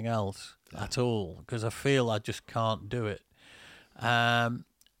anything else at all, because I feel I just can't do it.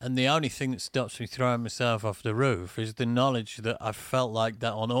 And the only thing that stops me throwing myself off the roof is the knowledge that I felt like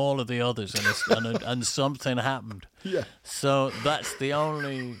that on all of the others, and something happened. Yeah. So that's the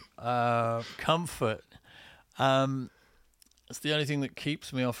only comfort. It's the only thing that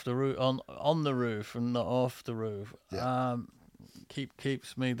keeps me off the roof, on the roof and not off the roof. Yeah.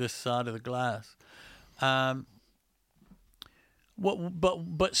 Keeps me this side of the glass. But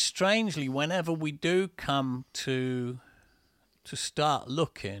strangely, whenever we do come to start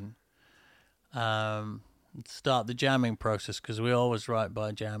looking, start the jamming process, because we always write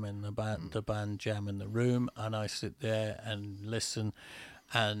by jamming. The band jam in the room, and I sit there and listen,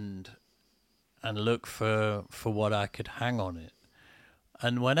 and look for what I could hang on it.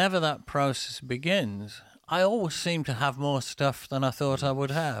 And whenever that process begins, I always seem to have more stuff than I thought I would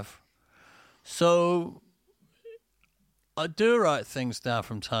have. So I do write things down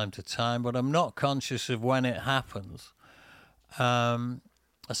from time to time, but I'm not conscious of when it happens. I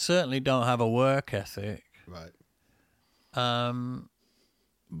certainly don't have a work ethic. Right.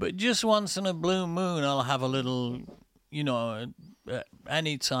 But just once in a blue moon, I'll have a little,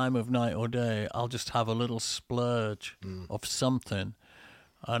 any time of night or day, I'll just have a little splurge of something,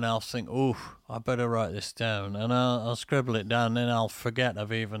 and I'll think, "Oh, I better write this down," and I'll scribble it down, then I'll forget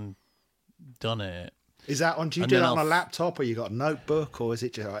I've even done it. Is that on? Do you do that on a laptop, or you got a notebook, or is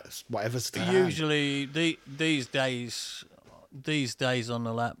it just whatever's to hand? Usually, these days on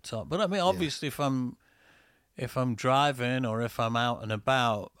the laptop. But I mean, obviously, if I'm driving or if I'm out and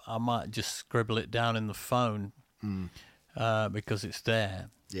about, I might just scribble it down in the phone. Because it's there,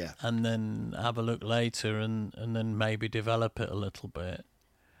 and then have a look later, and then maybe develop it a little bit.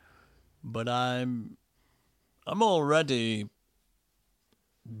 But I'm already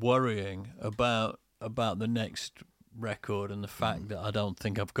worrying about the next record and the fact that I don't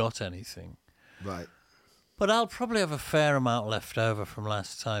think I've got anything. Right. But I'll probably have a fair amount left over from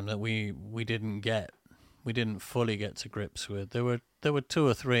last time that we didn't fully get to grips with. There were 2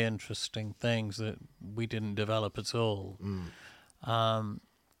 or 3 interesting things that we didn't develop at all,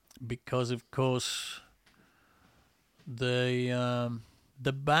 because of course the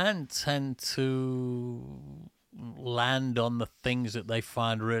band tend to land on the things that they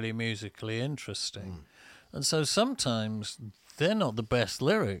find really musically interesting. And so sometimes they're not the best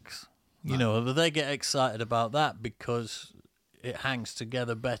lyrics. You know, but they get excited about that because it hangs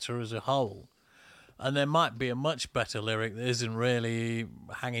together better as a whole. And there might be a much better lyric that isn't really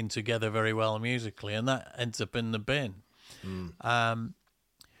hanging together very well musically, and that ends up in the bin.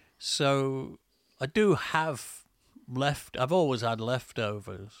 So I do have I've always had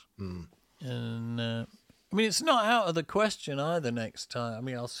leftovers. And I mean, it's not out of the question either next time. I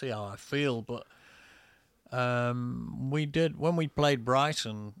mean, I'll see how I feel, but we did, when we played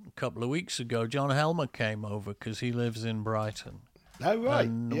Brighton a couple of weeks ago, John Helmer came over because he lives in Brighton. Oh, right.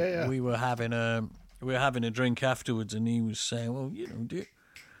 And Yeah. we were having a drink afterwards, and he was saying, well, you know,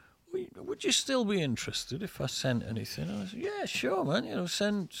 would you still be interested if I sent anything? I said, yeah, sure, man. You know,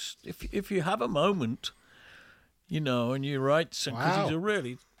 send if you have a moment, you know, and you write some,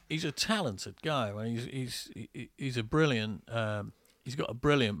 because he's a talented guy. Man. He's a brilliant. He's got a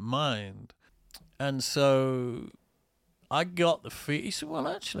brilliant mind, and so I got the feel. He said, well,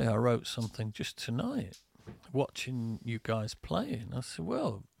 actually, I wrote something just tonight, watching you guys playing. I said,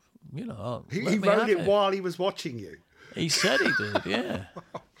 well, you know, He wrote it while he was watching you. He said he did, yeah.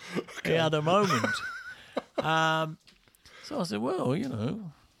 He had a moment. So I said, well, you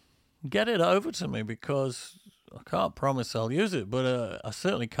know, get it over to me, because I can't promise I'll use it, but I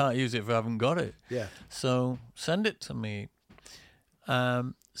certainly can't use it if I haven't got it. Yeah. So send it to me.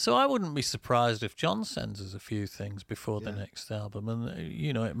 So I wouldn't be surprised if John sends us a few things before the next album. And,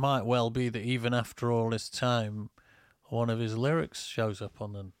 you know, it might well be that even after all this time, one of his lyrics shows up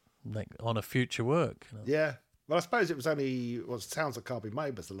on a future work. You know? Yeah. Well, I suppose it was only, Sounds That Can't Be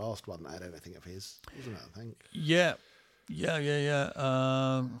Made was the last one that had anything of his, wasn't it, I think? Yeah.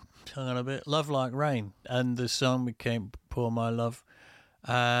 Hang on a bit. Love Like Rain. And the song became Pour My Love.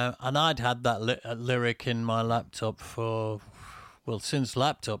 And I'd had that lyric in my laptop since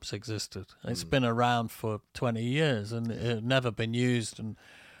laptops existed. It's been around for 20 years, and it had never been used, and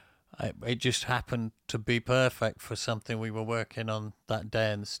it just happened to be perfect for something we were working on that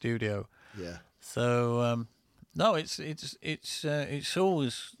day in the studio. Yeah. So no, it's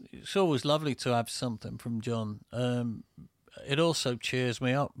always lovely to have something from John. It also cheers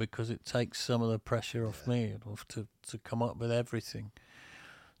me up because it takes some of the pressure off me to come up with everything,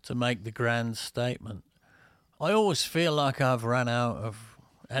 to make the grand statement. I always feel like I've ran out of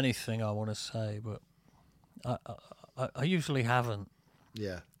anything I want to say, but I usually haven't.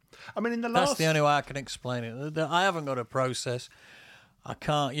 Yeah. I mean, in the last... That's the only way I can explain it. I haven't got a process. I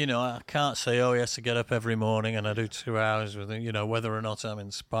can't say, oh, yes, I get up every morning and I do 2 hours with it, you know, whether or not I'm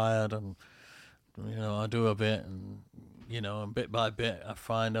inspired, and, you know, I do a bit, and, you know, and bit by bit I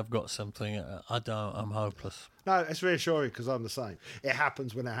find I've got something. I'm hopeless. No, it's reassuring, because I'm the same. It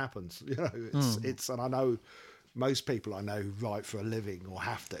happens when it happens. You know, it's and I know most people I know who write for a living or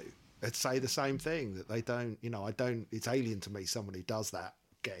have to, they'd say the same thing, that they don't, you know, it's alien to me, someone who does that,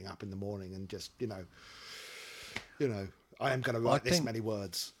 getting up in the morning and just, you know, I am going to write this many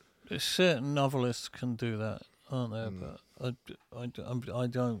words. Certain novelists can do that, aren't there? But I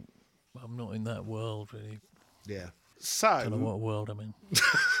don't. I'm not in that world, really. Yeah. So I don't know what world I'm in.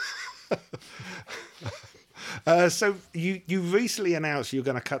 So you recently announced you're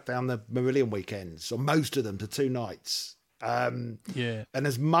going to cut down the Marillion weekends, or most of them, to 2 nights. Yeah. And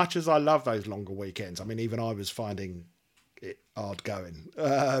as much as I love those longer weekends, I mean, even I was finding it hard going.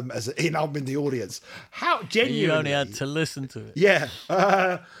 I'm in the audience. How genuinely You only had to listen to it. Yeah.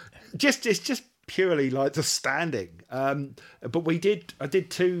 It's just purely like the standing. But I did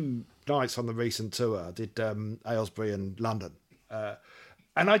 2 nights on the recent tour. I did Aylesbury and London.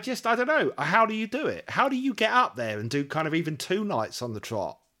 And I don't know. How do you do it? How do you get up there and do kind of even 2 nights on the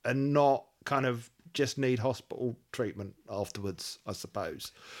trot and not kind of just need hospital treatment afterwards, I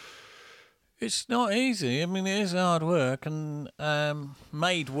suppose? It's not easy. I mean, it is hard work, and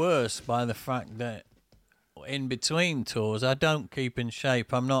made worse by the fact that in between tours, I don't keep in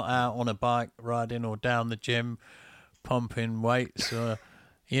shape. I'm not out on a bike riding or down the gym pumping weights or,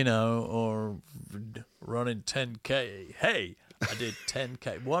 you know, or running 10K. Hey, I did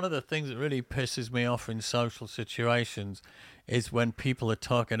 10K. One of the things that really pisses me off in social situations is when people are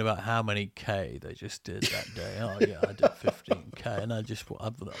talking about how many K they just did that day. Oh, yeah, I did 15K. And I just thought,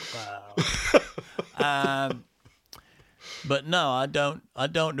 wow. But no, I don't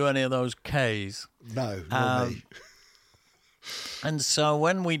do any of those Ks. No, not me. And so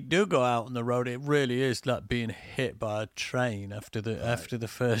when we do go out on the road, it really is like being hit by a train after the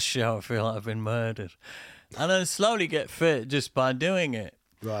first show. I feel like I've been murdered. And then slowly get fit just by doing it.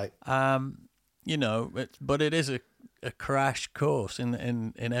 Right. You know, but it is a crash course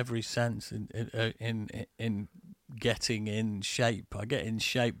in every sense, in getting in shape. I get in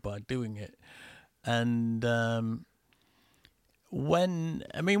shape by doing it. And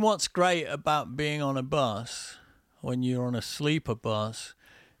what's great about being on a bus, when you're on a sleeper bus,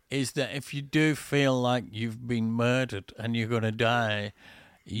 is that if you do feel like you've been murdered and you're going to die,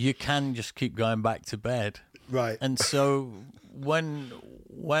 you can just keep going back to bed. Right. And so when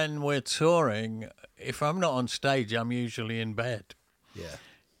we're touring, if I'm not on stage, I'm usually in bed. Yeah.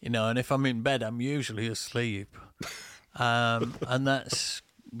 And if I'm in bed, I'm usually asleep. And that's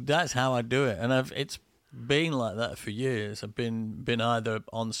how I do it. And it's been like that for years. I've been either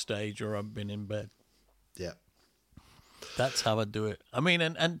on stage or I've been in bed. Yeah. That's how I do it. I mean,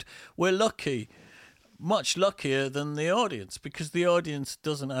 and we're lucky, much luckier than the audience, because the audience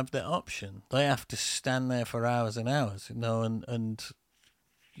doesn't have that option. They have to stand there for hours and hours, and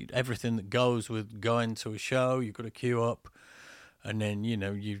everything that goes with going to a show, you've got to queue up, and then,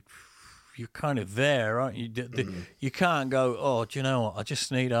 you're kind of there, aren't you? You can't go, oh, do you know what? I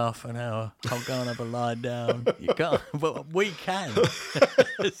just need half an hour. I'll go and have a lie down. You can't, but we can.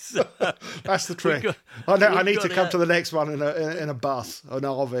 So, that's the trick. I need to come to the next one in a bus, an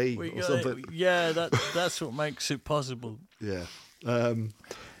RV or something. Yeah, that's what makes it possible. Yeah. All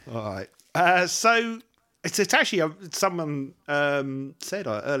right. So it's actually someone said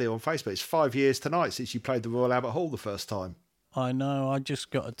earlier on Facebook. It's 5 years tonight since you played the Royal Albert Hall the first time. I know. I just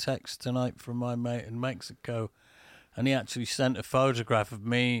got a text tonight from my mate in Mexico, and he actually sent a photograph of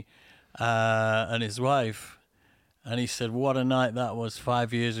me and his wife, and he said, "What a night that was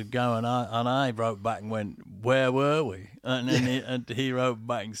 5 years ago." And I wrote back and went, "Where were we?" And then he wrote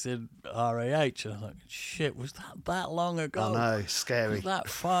back and said, "RAH." And I thought, "Shit, was that long ago?" I know, scary. Was that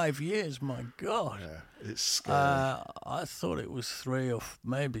 5 years? My God. Yeah, it's scary. I thought it was 3 or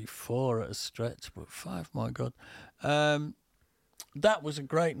maybe 4 at a stretch, but 5. My God. That was a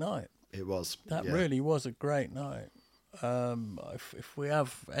great night. It was. That really was a great night. If we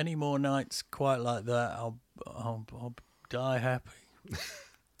have any more nights quite like that, I'll die happy.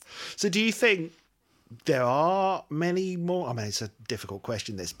 So do you think there are many more? I mean, it's a difficult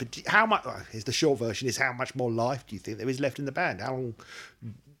question, this, but how much? Here's the short version: is how much more life do you think there is left in the band? How long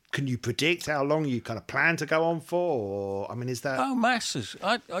can you predict? How long you kind of plan to go on for? Or I mean, is that? Oh, masses!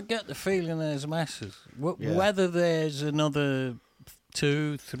 I get the feeling there's masses. Whether there's another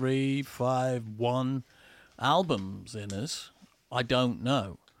 2, 3, 5, 1 albums in us, I don't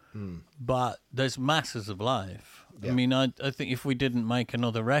know. But there's masses of life. Yeah. I mean, I think if we didn't make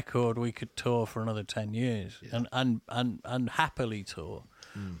another record, we could tour for another 10 years and happily tour.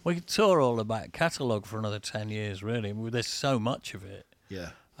 We could tour all the back catalogue for another 10 years, really. There's so much of it. Yeah.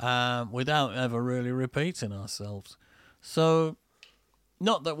 Without ever really repeating ourselves. So,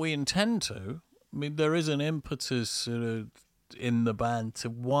 not that we intend to. I mean, there is an impetus sort of in the band to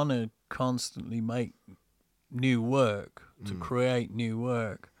want to constantly make new work, to create new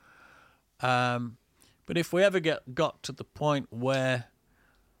work. But if we ever got to the point where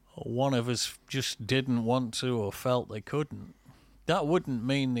one of us just didn't want to or felt they couldn't, that wouldn't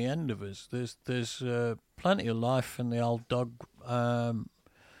mean the end of us. There's plenty of life in the old dog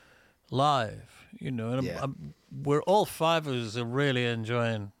live, and we're all 5 of us are really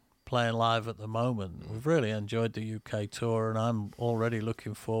enjoying playing live at the moment. We've really enjoyed the UK tour, and I'm already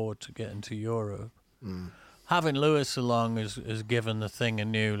looking forward to getting to Europe. Having Lewis along has given the thing a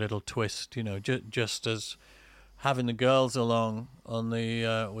new little twist, just as having the girls along on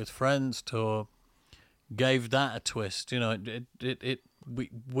the With Friends tour gave that a twist.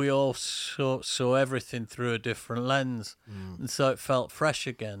 We all saw everything through a different lens, and so it felt fresh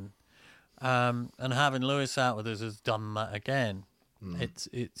again. And having Lewis out with us has done that again.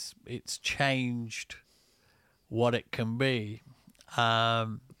 It's changed what it can be,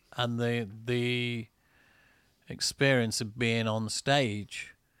 and the experience of being on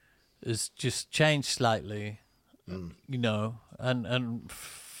stage has just changed slightly, and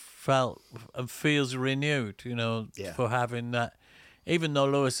feels renewed, for having that. Even though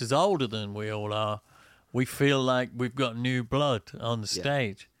Lewis is older than we all are, we feel like we've got new blood on the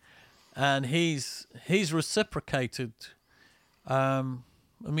stage, and he's reciprocated. I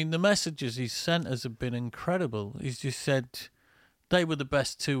mean, the messages he's sent us have been incredible. He's just said, they were the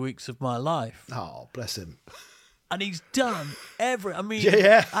best 2 weeks of my life. Oh, bless him. And he's done have a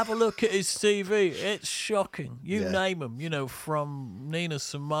look at his CV. It's shocking. You name him, from Nina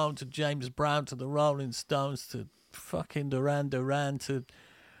Simone to James Brown to the Rolling Stones to fucking Duran Duran to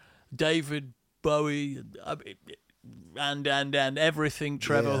David Bowie. And everything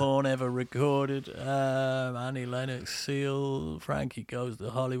Trevor Horn ever recorded, Annie Lennox, Seal, Frankie Goes to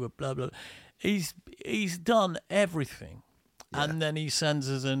Hollywood, blah blah. He's done everything, And then he sends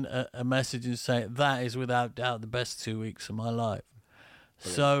us a message and say, that is without doubt the best 2 weeks of my life.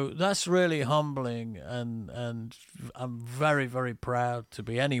 Brilliant. So that's really humbling, and I'm very, very proud to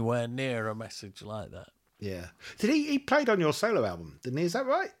be anywhere near a message like that. Yeah. Did he played on your solo album, didn't he? Is that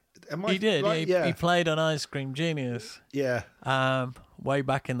right? He did. Right? He played on Ice Cream Genius. Yeah. Way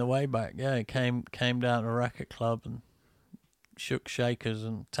back in the way back. Yeah, he came down to a record club and shook shakers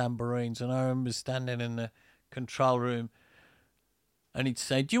and tambourines, and I remember standing in the control room, and he'd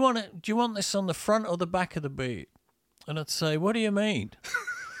say, "Do you want this on the front or the back of the beat?" And I'd say, "What do you mean?"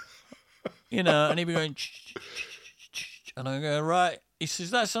 And he'd be going, and I go, "Right." He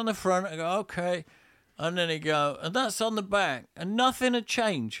says, "That's on the front." I go, "Okay." And then he'd go, "And that's on the back." And nothing would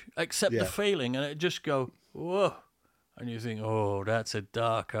change except the feeling, and it'd just go, whoa. And you think, oh, that's a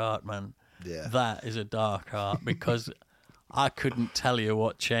dark art, man. Yeah. That is a dark art, because I couldn't tell you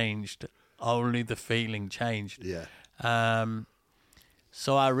what changed. Only the feeling changed. Yeah.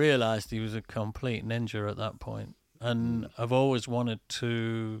 So I realised he was a complete ninja at that point. And I've always wanted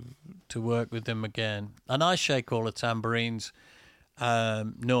to work with him again. And I shake all the tambourines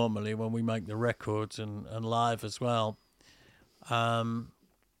normally when we make the records and live as well.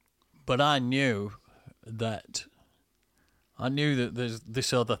 But I knew that there's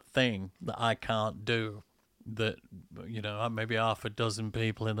this other thing that I can't do that, maybe half a dozen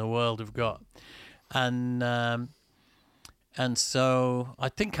people in the world have got. And so I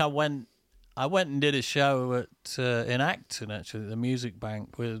think I went and did a show in Acton, actually, at the Music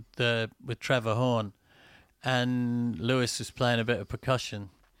Bank with Trevor Horn, and Lewis was playing a bit of percussion.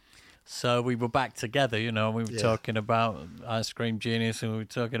 So we were back together, and we were talking about Ice Cream Genius, and we were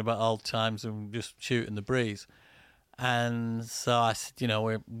talking about old times and just shooting the breeze. And so I said,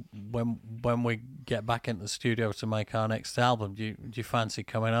 when we get back into the studio to make our next album, do you fancy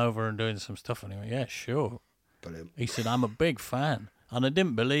coming over and doing some stuff? And he went, yeah, sure. Brilliant. He said, I'm a big fan. And I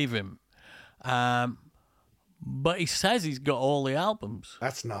didn't believe him. But he says he's got all the albums.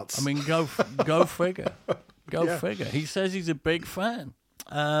 That's nuts. I mean, go figure. Go figure. He says he's a big fan.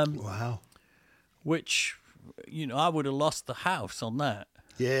 Wow. Which, I would have lost the house on that.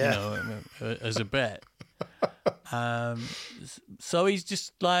 Yeah. As a bet. So he's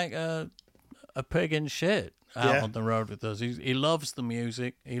just like a pig in shit out on the road with us. He loves the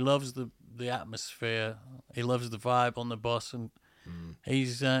music. He loves the atmosphere. He loves the vibe on the bus, and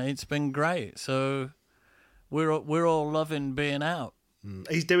it's been great. So we're all loving being out.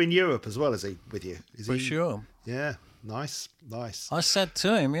 He's doing Europe as well, is he, with you? For sure. Yeah, nice. I said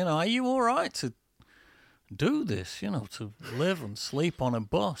to him, are you all right to do this? To live and sleep on a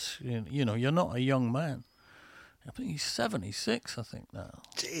bus. You're not a young man. I think he's 76, I think, now.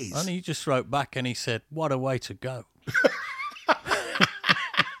 Jeez. And he just wrote back and he said, what a way to go.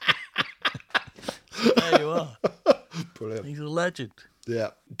 There you are. Brilliant. He's a legend. Yeah.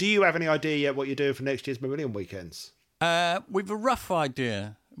 Do you have any idea yet what you're doing for next year's Marillion weekends? We've a rough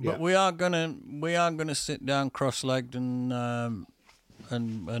idea, but we are gonna sit down cross-legged and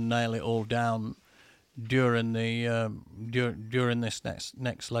nail it all down during the during this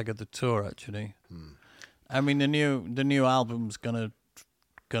next leg of the tour, actually. I mean, the new album's gonna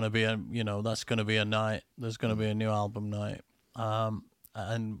be that's gonna be a night. There's gonna be a new album night,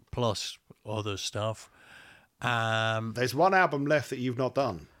 and plus other stuff. There's one album left that you've not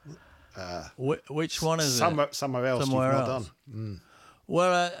done. Which one is it? Somewhere else you've not done.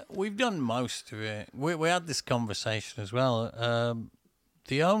 Well, we've done most of it. We had this conversation as well.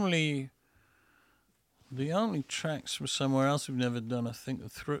 The only tracks from somewhere else we've never done, I think,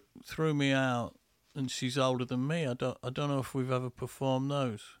 threw me out. And She's Older Than Me. I don't know if we've ever performed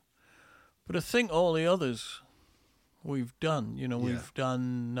those, but I think all the others we've done. We've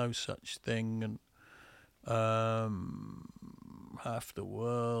done No Such Thing and Half the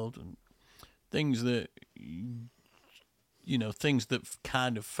World and things that things that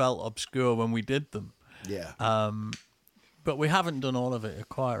kind of felt obscure when we did them. Yeah. But we haven't done all of it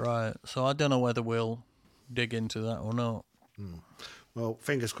quite right, so I don't know whether we'll dig into that or not. Well,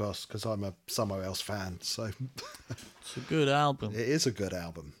 fingers crossed, because I'm a Somewhere Else fan. So it's a good album. It is a good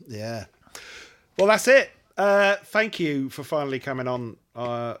album. Yeah. Well, that's it. Thank you for finally coming on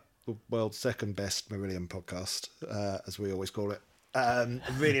the world's second best Marillion podcast, as we always call it.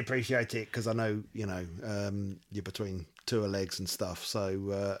 Really appreciate it, because I know you're between tour legs and stuff.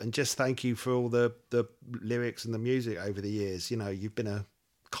 So and just thank you for all the lyrics and the music over the years. You've been a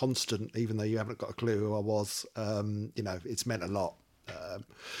constant, even though you haven't got a clue who I was. It's meant a lot.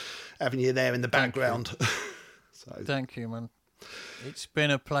 Having you there in the background. Thank you, man. It's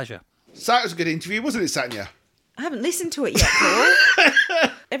been a pleasure. So that was a good interview, wasn't it, Sanya? I haven't listened to it yet, Paul.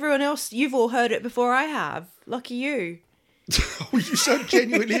 Everyone else, you've all heard it before I have. Lucky you. Oh, you sound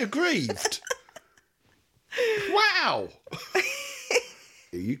genuinely aggrieved. Wow.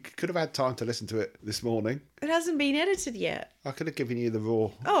 You could have had time to listen to it this morning. It hasn't been edited yet. I could have given you the raw.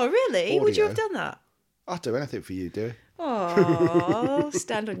 Oh, really? Would you have Audio. done that? I'd do anything for you, dear. Oh,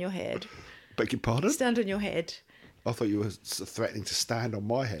 stand on your head. Beg your pardon? Stand on your head. I thought you were threatening to stand on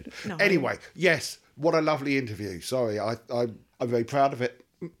my head. No. Anyway, yes, what a lovely interview. Sorry, I'm very proud of it.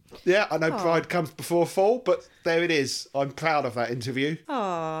 Yeah, I know pride comes before a fall, but there it is. I'm proud of that interview.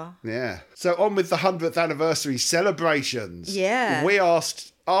 Oh, Yeah. So on with the 100th anniversary celebrations. Yeah. We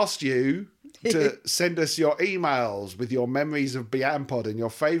asked you to send us your emails with your memories of BeyondPod and your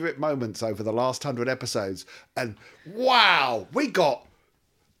favourite moments over the last 100 episodes. And wow, we got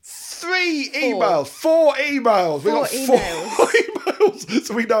 3 emails, 4 emails. We Four got 4 emails. emails.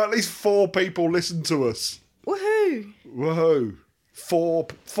 So we know at least 4 people listen to us. woohoo! Whoa. 4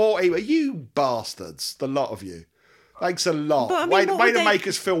 emails. You bastards, the lot of you. Thanks a lot. But, I mean, way what way would to they- make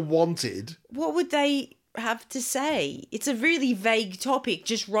us feel wanted. What would they have to say? It's a really vague topic.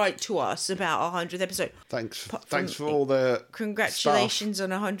 Just write to us about our 100th episode. Thanks from- for all the Congratulations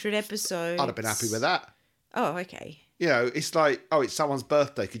on 100 episodes. stuff. I'd have been happy with that. Oh, okay. You know, it's like, oh, it's someone's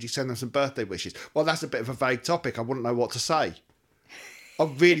birthday. Could you send them some birthday wishes? Well, that's a bit of a vague topic. I wouldn't know what to say. I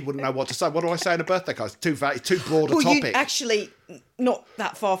really wouldn't know what to say. What do I say in a birthday card? It's too vague, too broad a Well, topic. you actually not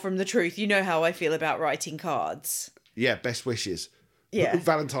that far from the truth. You know how I feel about writing cards. Yeah, best wishes. Yeah.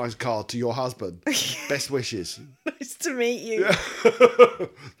 Valentine's card to your husband. Best wishes. Nice to meet you.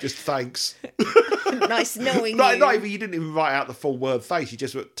 Just thanks. Nice knowing Not, you. not even, you didn't even write out the full word thanks. You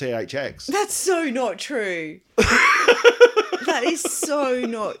just wrote THX. That's so not true. That is so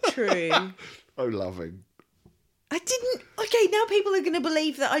not true. Oh, loving. I didn't. Okay, now people are going to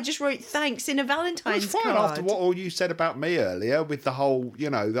believe that I just wrote thanks in a Valentine's It's fine card. after what all you said about me earlier with the whole, you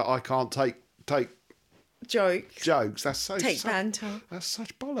know, that I can't take Jokes. jokes. That's so Take so- banter. That's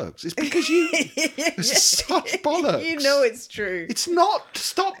such bollocks. It's because you. It's such bollocks. You know it's true. It's not.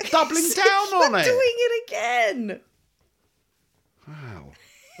 Stop doubling down on We're it. doing it again. Wow.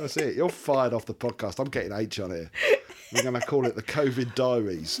 That's it. You're fired off the podcast. I'm getting H on here. We're going to call it the COVID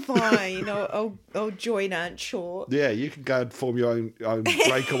Diaries. Fine. I'll join Aunt Short. Yeah, you can go and form your own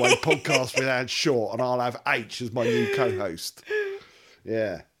breakaway podcast with Anne Short, and I'll have H as my new co-host.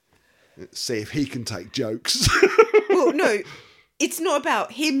 Yeah. Let's see if he can take jokes. Well, no, it's not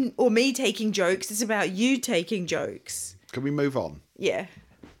about him or me taking jokes. It's about you taking jokes. Can we move on? Yeah.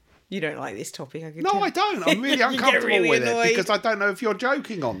 You don't like this topic, I can No, tell. I don't. I'm really You get uncomfortable really with annoyed. it because I don't know if you're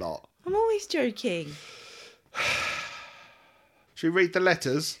joking or not. I'm always joking. Should we read the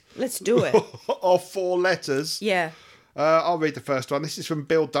letters? Let's do it. Our 4 letters. Yeah. I'll read the first one. This is from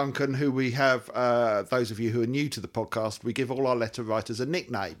Bill Duncan, who we have, those of you who are new to the podcast, we give all our letter writers a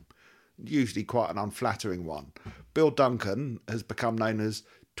nickname, usually quite an unflattering one. Bill Duncan has become known as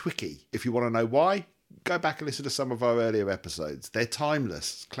Twicky. If you want to know why, go back and listen to some of our earlier episodes. They're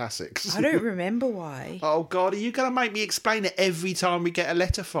timeless classics. I don't remember why. Oh, God, are you going to make me explain it every time we get a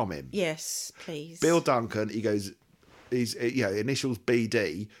letter from him? Yes, please. Bill Duncan, he goes... He's, initials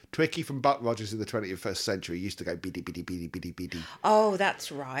BD. Twicky from Buck Rogers in the 21st century used to go BD, BD, BD, BD, BD. Oh, that's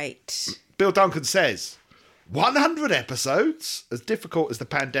right. Bill Duncan says, 100 episodes? As difficult as the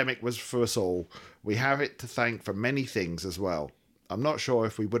pandemic was for us all, we have it to thank for many things as well. I'm not sure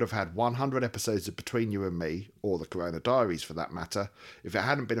if we would have had 100 episodes of Between You and Me, or the Corona Diaries for that matter, if it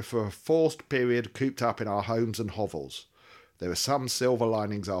hadn't been for a forced period cooped up in our homes and hovels. There are some silver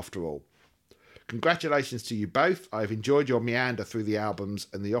linings after all. Congratulations to you both. I've enjoyed your meander through the albums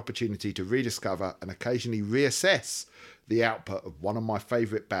and the opportunity to rediscover and occasionally reassess the output of one of my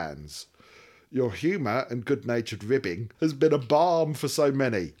favourite bands. Your humour and good-natured ribbing has been a balm for so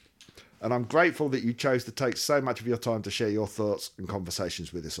many, and I'm grateful that you chose to take so much of your time to share your thoughts and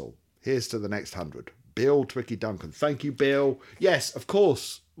conversations with us all. Here's to the next 100. Bill Twicky Duncan. Thank you, Bill. Yes, of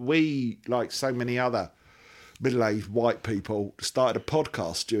course, we, like so many other middle-aged white people, started a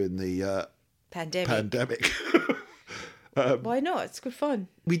podcast during the pandemic. Why not? It's good fun.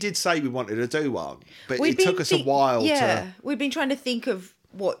 We did say we wanted to do one, but We've it been took us a while Yeah, to... we've been trying to think of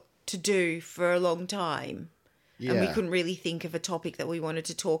what to do for a long time. And we Yeah. couldn't really think of a topic that we wanted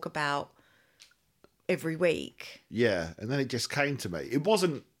to talk about every week. Yeah, and then it just came to me. It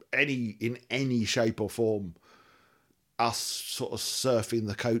wasn't in any shape or form us sort of surfing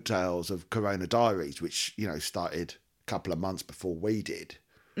the coattails of Corona Diaries, which, started a couple of months before we did.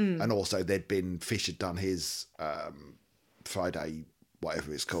 And also Fish had done his Friday,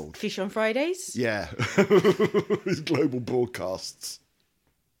 whatever it's called. Fish on Fridays? Yeah. His global broadcasts.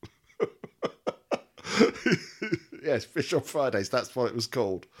 Yes, Fish on Fridays, that's what it was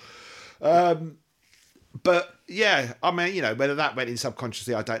called. But yeah, I mean, you know, whether that went in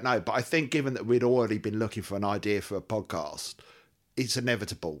subconsciously, I don't know. But I think given that we'd already been looking for an idea for a podcast, it's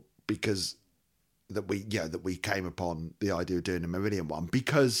inevitable because that we came upon the idea of doing a Meridian one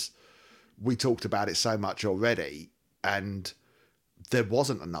because we talked about it so much already and there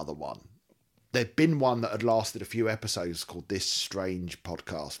wasn't another one. There'd been one that had lasted a few episodes called This Strange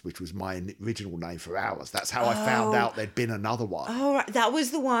Podcast, which was my original name for ours. That's how I found out there'd been another one. Oh, right. That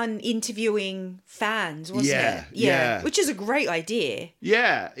was the one interviewing fans, wasn't it? Yeah. Which is a great idea.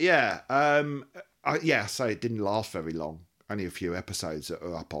 Yeah. So it didn't last very long. Only a few episodes that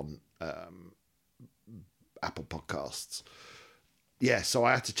are up on Apple Podcasts. Yeah, so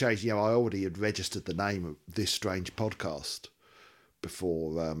I had to change. You know, I already had registered the name of This Strange Podcast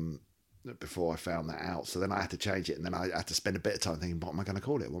before I found that out. So then I had to change it, and then I had to spend a bit of time thinking, what am I going to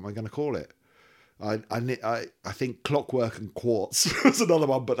call it? What am I going to call it? I think Clockwork and Quartz was another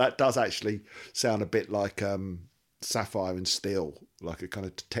one, but that does actually sound a bit like Sapphire and Steel, like a kind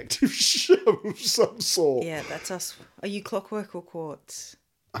of detective show of some sort. Yeah, that's us. Are you Clockwork or Quartz?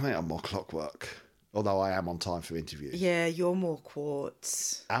 I think I'm more Clockwork, although I am on time for interviews. Yeah, you're more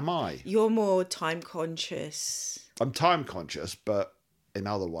Quartz. Am I? You're more time conscious. I'm time conscious, but in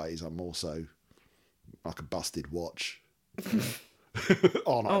other ways, I'm also like a busted watch.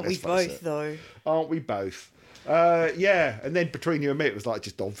 Aren't we both, though? Aren't we both? Yeah, and then between you and me, it was like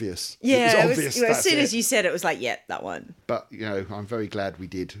just obvious. Yeah, it was obvious. as soon as you said it, it was like, yeah, that one. But, you know, I'm very glad we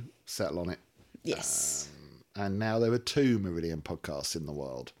did settle on it. Yes. And now there are 2 Meridian podcasts in the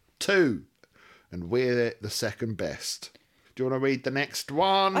world. 2. And we're the second best. Do you want to read the next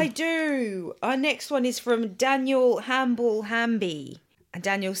one? I do. Our next one is from Daniel Hamby. And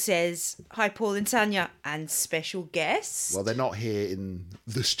Daniel says, hi, Paul and Tanya, and special guests. Well, they're not here in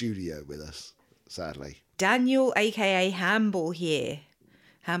the studio with us, sadly. Daniel, a.k.a. Hamble here.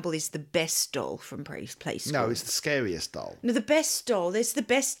 Hamble is the best doll from Play School. No, it's the scariest doll. No, the best doll. It's the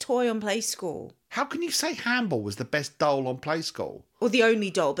best toy on Play School. How can you say Hamble was the best doll on Play School? Or the only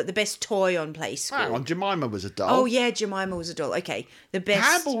doll, but the best toy on Play School. Hang on, Jemima was a doll. Oh, yeah, Jemima was a doll. Okay, the best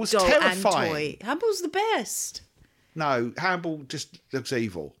Hamble was doll terrifying. and toy. Hamble's the best. No, Hamble just looks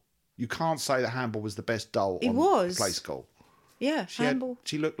evil. You can't say that Hamble was the best doll on Play School. Yeah, Hamble.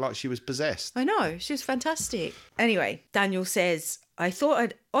 She looked like she was possessed. I know, she was fantastic. Anyway, Daniel says, I thought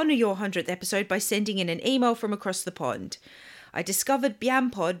I'd honour your 100th episode by sending in an email from across the pond. I discovered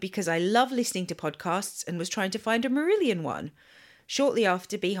ByamPod because I love listening to podcasts and was trying to find a Marillion one. Shortly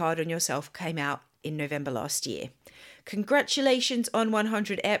after Be Hard on Yourself came out in November last year. Congratulations on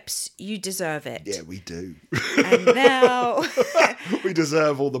 100 eps. You deserve it. Yeah, we do. And now... we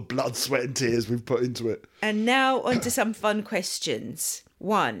deserve all the blood, sweat and tears we've put into it. And now on to some fun questions.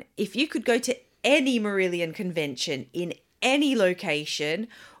 1. If you could go to any Marillion convention in any location,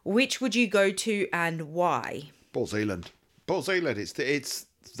 which would you go to and why? Port Zealand. Port Zealand. It's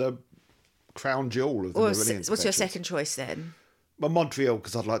the crown jewel of the Marillion conventions. What's your second choice then? Well, Montreal,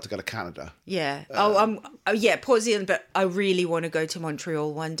 because I'd like to go to Canada. Yeah. Port Zealand, but I really want to go to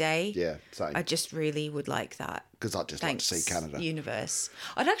Montreal one day. Yeah, same. I just really would like that. Because I'd just like to see Canada. Universe.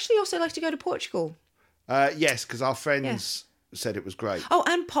 I'd actually also like to go to Portugal. Yes, because our friends said it was great. Oh,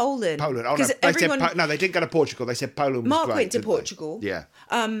 and Poland. Poland. Oh, no. They didn't go to Portugal. They said Poland was Mark great. went to Portugal. Yeah.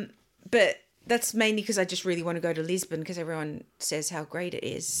 But that's mainly because I just really want to go to Lisbon because everyone says how great it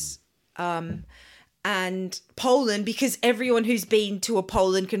is. And Poland, because everyone who's been to a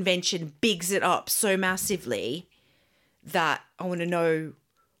Poland convention bigs it up so massively that I want to know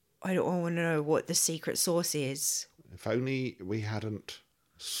what the secret sauce is. If only we hadn't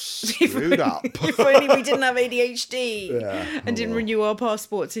screwed up. If only we didn't have ADHD and didn't renew our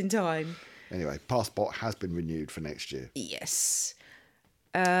passports in time. Anyway, passport has been renewed for next year. Yes.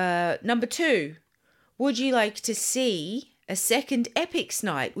 Number 2, would you like to see a second Epics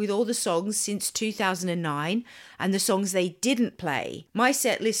night with all the songs since 2009 and the songs they didn't play? My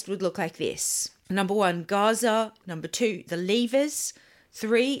set list would look like this. Number 1, Gaza. Number 2, The Levers.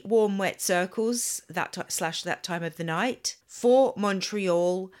 3, Warm Wet Circles, that time of the night. 4,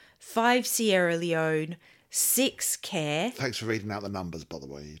 Montreal. 5, Sierra Leone. 6, Care. Thanks for reading out the numbers, by the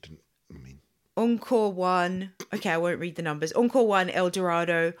way. Encore 1. Okay, I won't read the numbers. Encore 1, El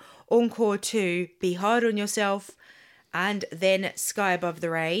Dorado. Encore 2, Be Hard on Yourself. And then Sky Above the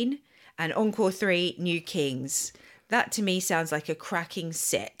Rain, and Encore 3, New Kings. That to me sounds like a cracking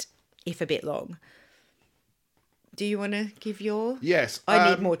set, if a bit long. Do you want to give your? Yes. I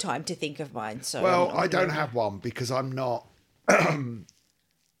need more time to think of mine. So well, I don't have one because I'm not...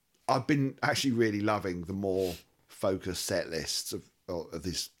 I've been actually really loving the more focused set lists of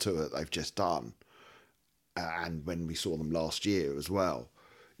this tour that they've just done. And when we saw them last year as well.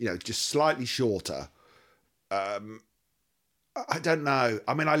 You know, just slightly shorter, I don't know.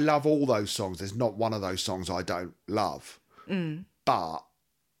 I mean, I love all those songs. There's not one of those songs I don't love. But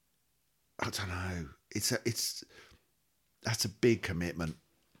I don't know. That's a big commitment,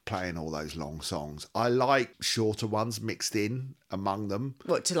 playing all those long songs. I like shorter ones mixed in among them.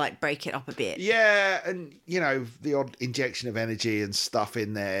 What, to like break it up a bit? Yeah, and you know, the odd injection of energy and stuff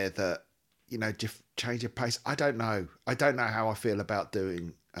in there that, you know, just change of pace. I don't know how I feel about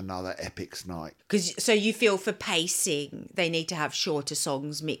doing another Epics night. So you feel for pacing, they need to have shorter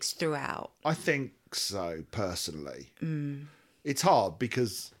songs mixed throughout? I think so, personally. It's hard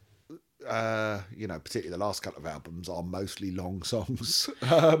because, you know, particularly the last couple of albums are mostly long songs.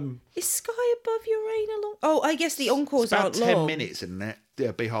 Is Sky Above Your Rain a long? Oh, I guess the encores about aren't 10 long. minutes, isn't it?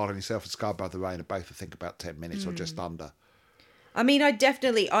 Yeah, Be Hard on Yourself and Sky Above the Rain are both, I think, about 10 minutes or just under. I mean, I'd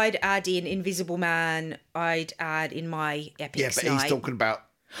add in Invisible Man. I'd add in my Epics Yeah, but night. he's talking about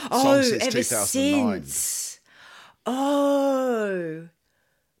songs since ever 2009. since.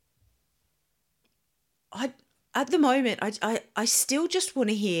 At the moment, I still just want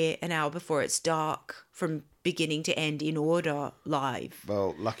to hear An Hour Before It's Dark from beginning to end in order live.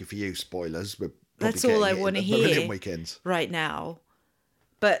 Well, lucky for you, spoilers. We're That's probably all I getting it want to in the Marillion hear weekends. right now.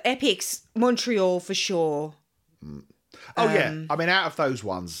 But Epics, Montreal for sure. Oh, yeah. I mean, out of those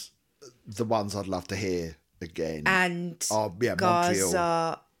ones, the ones I'd love to hear again. And Montreal.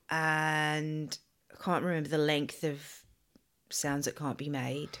 Gaza, and I can't remember the length of Sounds That Can't Be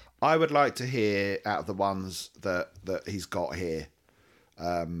Made. I would like to hear, out of the ones that he's got here,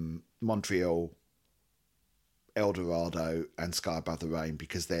 Montreal, El Dorado and Sky Above the Rain,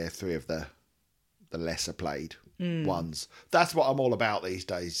 because they're three of the lesser played ones. That's what I'm all about these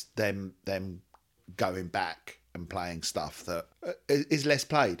days, them going back and playing stuff that is less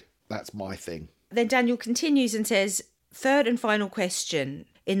played. That's my thing. Then Daniel continues and says, third and final question.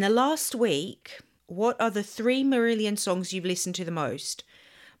 In the last week, what are the 3 Marillion songs you've listened to the most?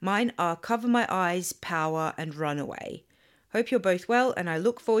 Mine are Cover My Eyes, Power and Runaway. Hope you're both well, and I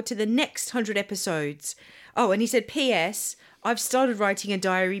look forward to the next 100 episodes. Oh, and he said, P.S. I've started writing a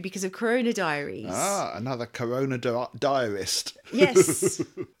diary because of Corona Diaries. Ah, another Corona diarist. Yes.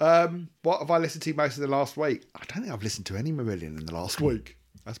 What have I listened to most of the last week? I don't think I've listened to any Marillion in the last week.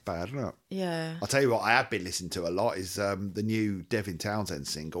 That's bad, isn't it? Yeah. I'll tell you what I have been listening to a lot is the new Devin Townsend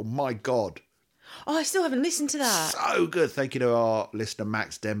single. My God. Oh, I still haven't listened to that. So good. Thank you to our listener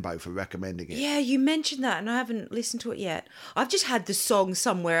Max Dembo for recommending it. Yeah, you mentioned that and I haven't listened to it yet. I've just had the song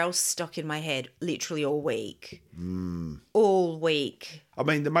Somewhere Else stuck in my head literally all week. All week. I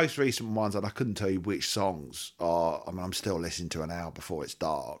mean, the most recent ones, and I couldn't tell you which songs are, I mean, I'm still listening to An Hour Before It's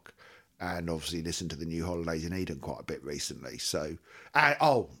Dark, and obviously listened to the new Holidays in Eden quite a bit recently. So,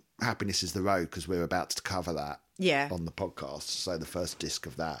 Happiness is the Road, because we're about to cover that on the podcast. So the first disc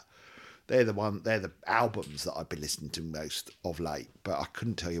of that. They're the albums that I've been listening to most of late, but I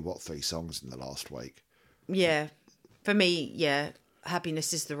couldn't tell you what 3 songs in the last week. Yeah. For me, yeah,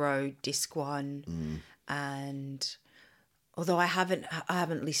 Happiness is the Road, disc 1. And although I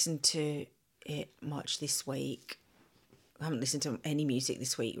haven't listened to it much this week. I haven't listened to any music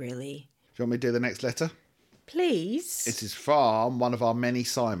this week, really. Do you want me to do the next letter? Please. It is from one of our many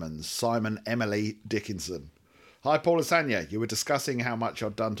Simons, Simon Emily Dickinson. Hi, Paul and Sanya. You were discussing how much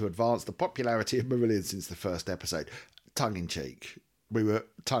I've done to advance the popularity of Marillion since the first episode. Tongue-in-cheek. We were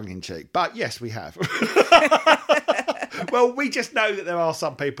tongue-in-cheek. But yes, we have. Well, we just know that there are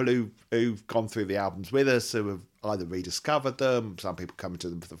some people who've gone through the albums with us, who have either rediscovered them, some people coming to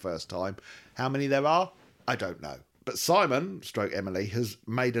them for the first time. How many there are, I don't know. But Simon, stroke Emily, has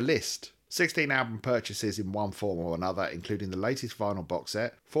made a list. 16 album purchases in one form or another, including the latest vinyl box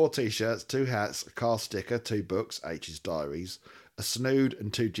set, 4 t-shirts, 2 hats, a car sticker, 2 books, H's diaries, a snood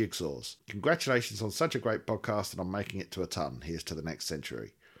and 2 jigsaws. Congratulations on such a great podcast and on making it to a ton. Here's to the next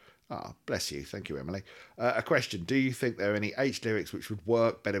century. Ah, bless you. Thank you, Emily. A question. Do you think there are any H lyrics which would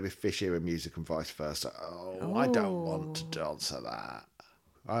work better with Fish era music and vice versa? Oh, I don't want to answer that.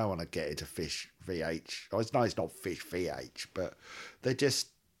 I don't want to get into Fish VH. Oh, it's nice, not Fish VH, but they're just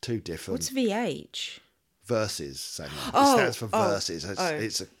too different. What's VH? Verses, Samuel. It stands for verses.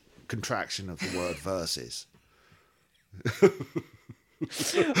 It's a contraction of the word verses. I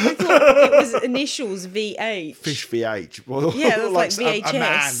thought it was initials VH. Fish VH. Well, Yeah, it was like VHS. A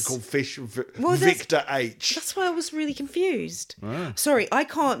man called Fish Victor H. That's why I was really confused. Sorry, I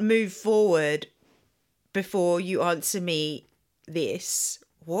can't move forward before you answer me this.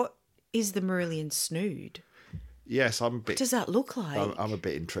 What is the Marillion snood? Yes, I'm a bit. What does that look like? I'm a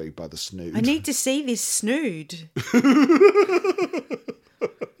bit intrigued by the snood. I need to see this snood.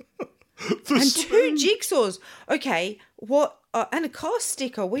 And 2 jigsaws. Okay, what? And a car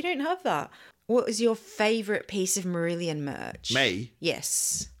sticker. We don't have that. What was your favourite piece of Marillion merch? Me?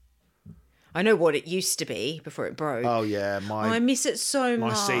 Yes. I know what it used to be before it broke. Oh, yeah. I miss it so my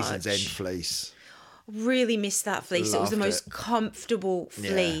much. season's end fleece. Really missed that fleece. It was the Loved most it. comfortable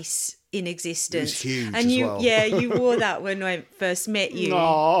fleece in existence. It was huge and as you, well. yeah, you wore that when I first met you,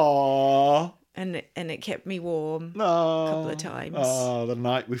 Aww. and it kept me warm No. a couple of times. Oh, the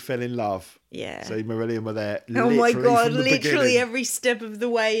night we fell in love. Yeah. So Marillion were there. Oh my God! from the Literally beginning. every step of the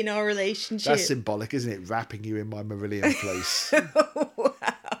way in our relationship. That's symbolic, isn't it? Wrapping you in my Marillion fleece.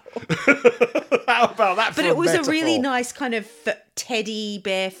 How about that? But it was a really nice kind of teddy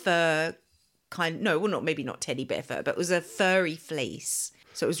bear fur kind. No, well, maybe not teddy bear fur, but it was a furry fleece.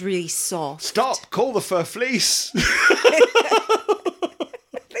 So it was really soft. Stop! Call the fur fleece. The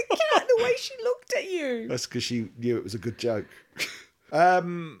cat, the way she looked at you. That's because she knew it was a good joke. I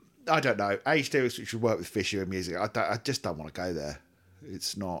don't know. Age Deals should work with Fisher and music. I just don't want to go there.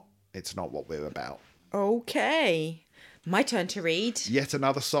 It's not what we're about. Okay. My turn to read. Yet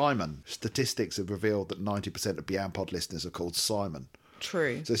another Simon. Statistics have revealed that 90% of Beyond Pod listeners are called Simon.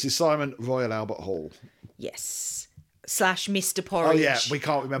 True. So this is Simon Royal Albert Hall. Yes. / Mr. Oh Porridge. yeah, we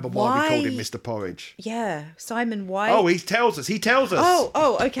can't remember why we called him Mr. Porridge. Yeah, Simon White. Oh, he tells us.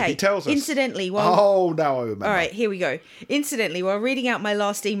 Oh, okay. He tells us. Incidentally, while... Oh, now I remember. All right, here we go. Incidentally, while reading out my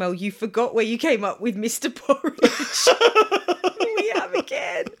last email, you forgot where you came up with Mr. Porridge. We have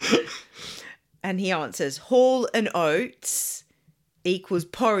again. And he answers, Hall and Oates equals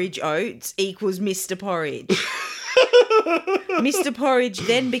Porridge Oates equals Mr. Porridge. Mr. Porridge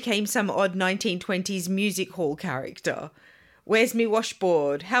then became some odd 1920s music hall character. Where's me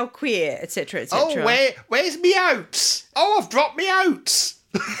washboard? How queer, etc., etc. Oh, where's me oats? Oh, I've dropped me oats.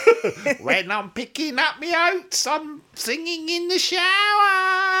 When I'm picking up me oats, I'm singing in the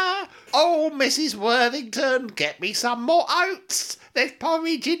shower. Oh, Mrs. Worthington, get me some more oats. There's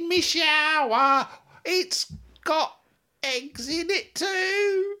porridge in me shower. It's got eggs in it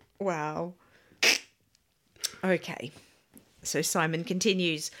too. Wow. Okay. So Simon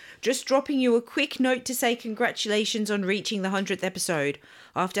continues, just dropping you a quick note to say congratulations on reaching the 100th episode.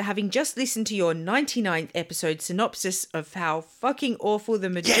 After having just listened to your 99th episode synopsis of how fucking awful the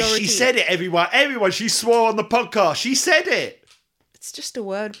majority... Yes, she said it, everyone. Everyone, she swore on the podcast. She said it. It's just a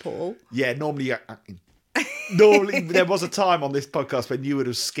word, Paul. Yeah, normally... Normally, there was a time on this podcast when you would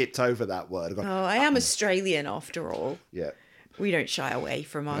have skipped over that word. Oh, I am Australian after all. Yeah. We don't shy away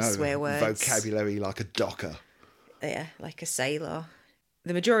from our swear words. Vocabulary like a docker. Yeah, like a sailor.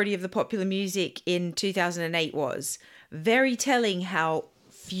 The majority of the popular music in 2008 was very telling how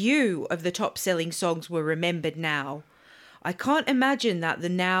few of the top-selling songs were remembered now. I can't imagine that the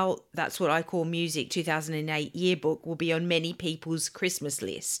Now That's What I Call Music 2008 yearbook will be on many people's Christmas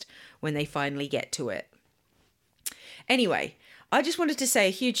list when they finally get to it. Anyway, I just wanted to say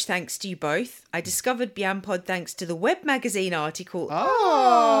a huge thanks to you both. I discovered Beyond Pod thanks to the Web Magazine article.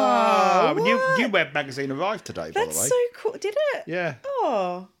 Oh, what? new web magazine arrived today, by the way. That's so cool. Did it? Yeah.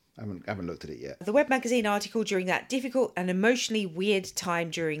 Oh. Haven't looked at it yet. The Web Magazine article during that difficult and emotionally weird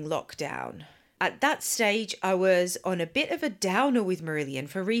time during lockdown. At that stage, I was on a bit of a downer with Marillion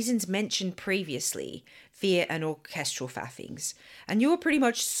for reasons mentioned previously, fear and orchestral faffings. And you were pretty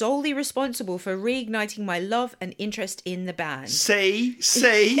much solely responsible for reigniting my love and interest in the band. See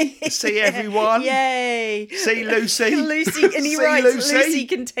everyone. Yay! See Lucy. Lucy, and he See, writes, Lucy? Lucy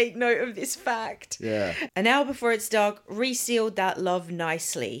can take note of this fact. Yeah. An Hour Before It's Dark resealed that love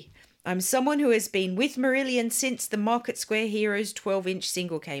nicely. I'm someone who has been with Marillion since the Market Square Heroes 12-inch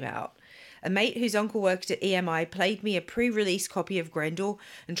single came out. A mate whose uncle worked at EMI played me a pre-release copy of Grendel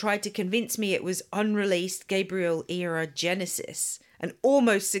and tried to convince me it was unreleased Gabriel-era Genesis, and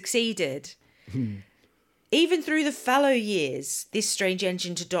almost succeeded. Even through the fallow years, this strange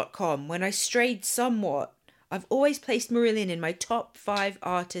engine to .com, when I strayed somewhat, I've always placed Marillion in my top 5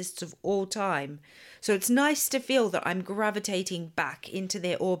 artists of all time, so it's nice to feel that I'm gravitating back into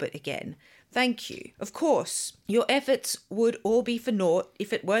their orbit again. Thank you. Of course, your efforts would all be for naught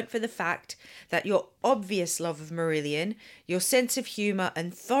if it weren't for the fact that your obvious love of Marillion, your sense of humour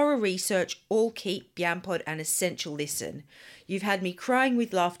and thorough research all keep Beyond Pod an essential listen. You've had me crying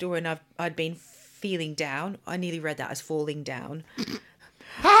with laughter when I'd been feeling down. I nearly read that as falling down.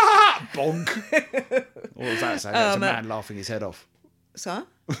 Bonk. What was that say? That was a man laughing his head off. Sir?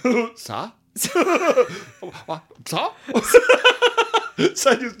 Sir? What? Sir?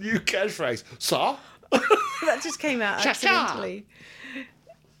 So just new catchphrase. Sir? That just came out Cha-cha. accidentally.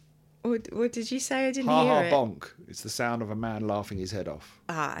 What did you say? I didn't Ha hear ha it. bonk. It's the sound of a man laughing his head off.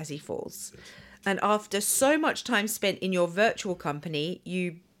 Ah, as he falls. And after so much time spent in your virtual company,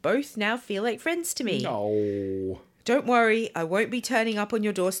 you both now feel like friends to me. No. Don't worry, I won't be turning up on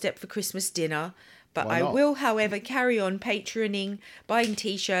your doorstep for Christmas dinner, but Why I not? will, however, carry on Patreoning, buying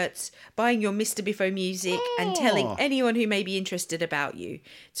t-shirts, buying your Mr. Biffo music, and telling Oh. anyone who may be interested about you.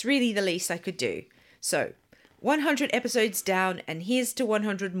 It's really the least I could do. So, 100 episodes down, and here's to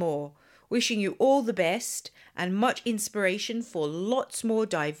 100 more. Wishing you all the best and much inspiration for lots more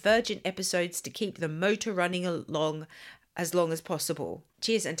divergent episodes to keep the motor running along as long as possible.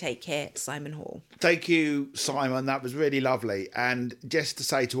 Cheers and take care, Simon Hall. Thank you, Simon. That was really lovely. And just to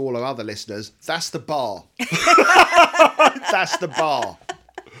say to all our other listeners, that's the bar. That's the bar.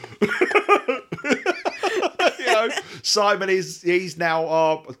 You know, Simon he's now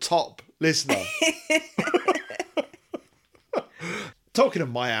our top listener. Talking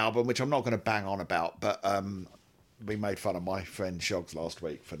of my album, which I'm not going to bang on about, but we made fun of my friend Shogs last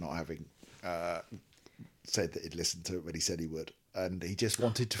week for not having said that he'd listened to it when he said he would. And he just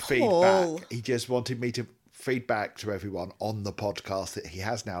wanted to feed Paul. back. He just wanted me to feed back to everyone on the podcast that he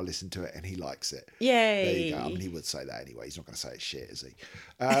has now listened to it and he likes it. Yay. There you go. I mean, he would say that anyway. He's not going to say it's shit, is he?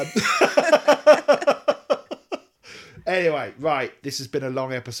 Anyway, right. This has been a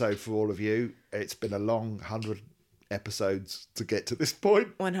long episode for all of you. It's been a long 100 episodes to get to this point.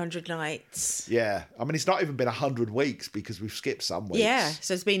 100 nights. Yeah. I mean, it's not even been 100 weeks because we've skipped some weeks. Yeah,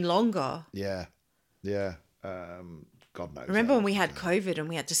 so it's been longer. Yeah. Yeah. God knows. Remember how when we long. had COVID and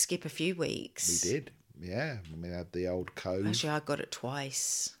we had to skip a few weeks? We did. Yeah. We had the old code. Actually, I got it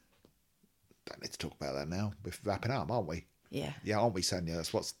twice. Don't need to talk about that now. We're wrapping up, aren't we? Yeah. Yeah, aren't we, Sonia?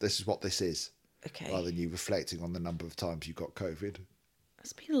 This is what this is. Okay. Rather than you reflecting on the number of times you got COVID.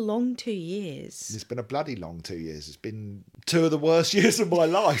 It's been a long 2 years. It's been a bloody long 2 years. It's been 2 of the worst years of my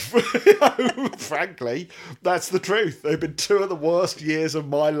life. Frankly, that's the truth. They've been 2 of the worst years of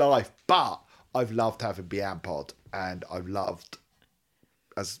my life. But I've loved having Beyond Pod, and I've loved,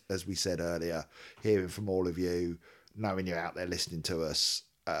 as we said earlier, hearing from all of you, knowing you're out there listening to us,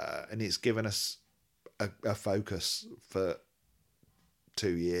 and it's given us a focus for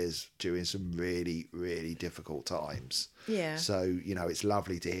 2 years during some really, really difficult times. Yeah. So, you know, it's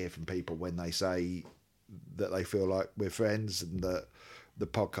lovely to hear from people when they say that they feel like we're friends and that the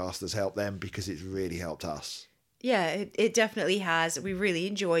podcast has helped them, because it's really helped us. Yeah, it definitely has. We really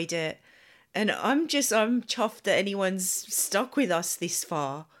enjoyed it. And I'm chuffed that anyone's stuck with us this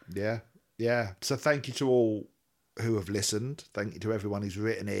far. Yeah. Yeah. So thank you to all who have listened. Thank you to everyone who's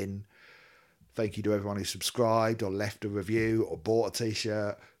written in. Thank you to everyone who subscribed or left a review or bought a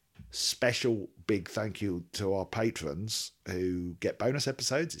t-shirt. Special big thank you to our patrons who get bonus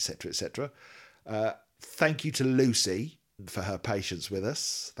episodes, etc., etc. Thank you to Lucy for her patience with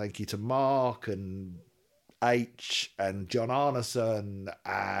us. Thank you to Mark and H and John Arneson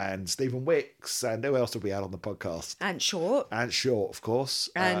and Stephen Wicks, and who else have we had on the podcast? And short. Ant Short, of course.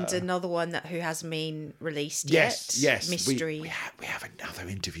 And another one who hasn't been released Yes, yet. yes. Mystery. We have another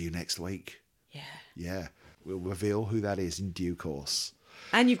interview next week. Yeah. Yeah. We'll reveal who that is in due course.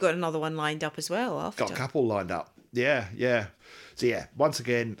 And you've got another one lined up as well after. Got a couple lined up. Yeah, yeah. So yeah, once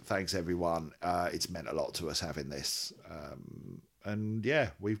again, thanks everyone. It's meant a lot to us having this. And yeah,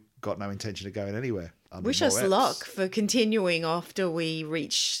 we've got no intention of going anywhere. Wish us luck for continuing after we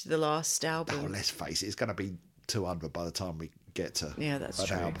reach the last Oh, album. let's face it, it's going to be 200 by the time we get to Yeah, that's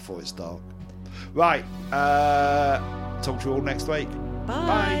an hour true. before it's dark. Right. Talk to you all next week.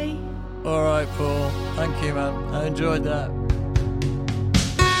 Bye. All right, Paul. Thank you, man. I enjoyed that.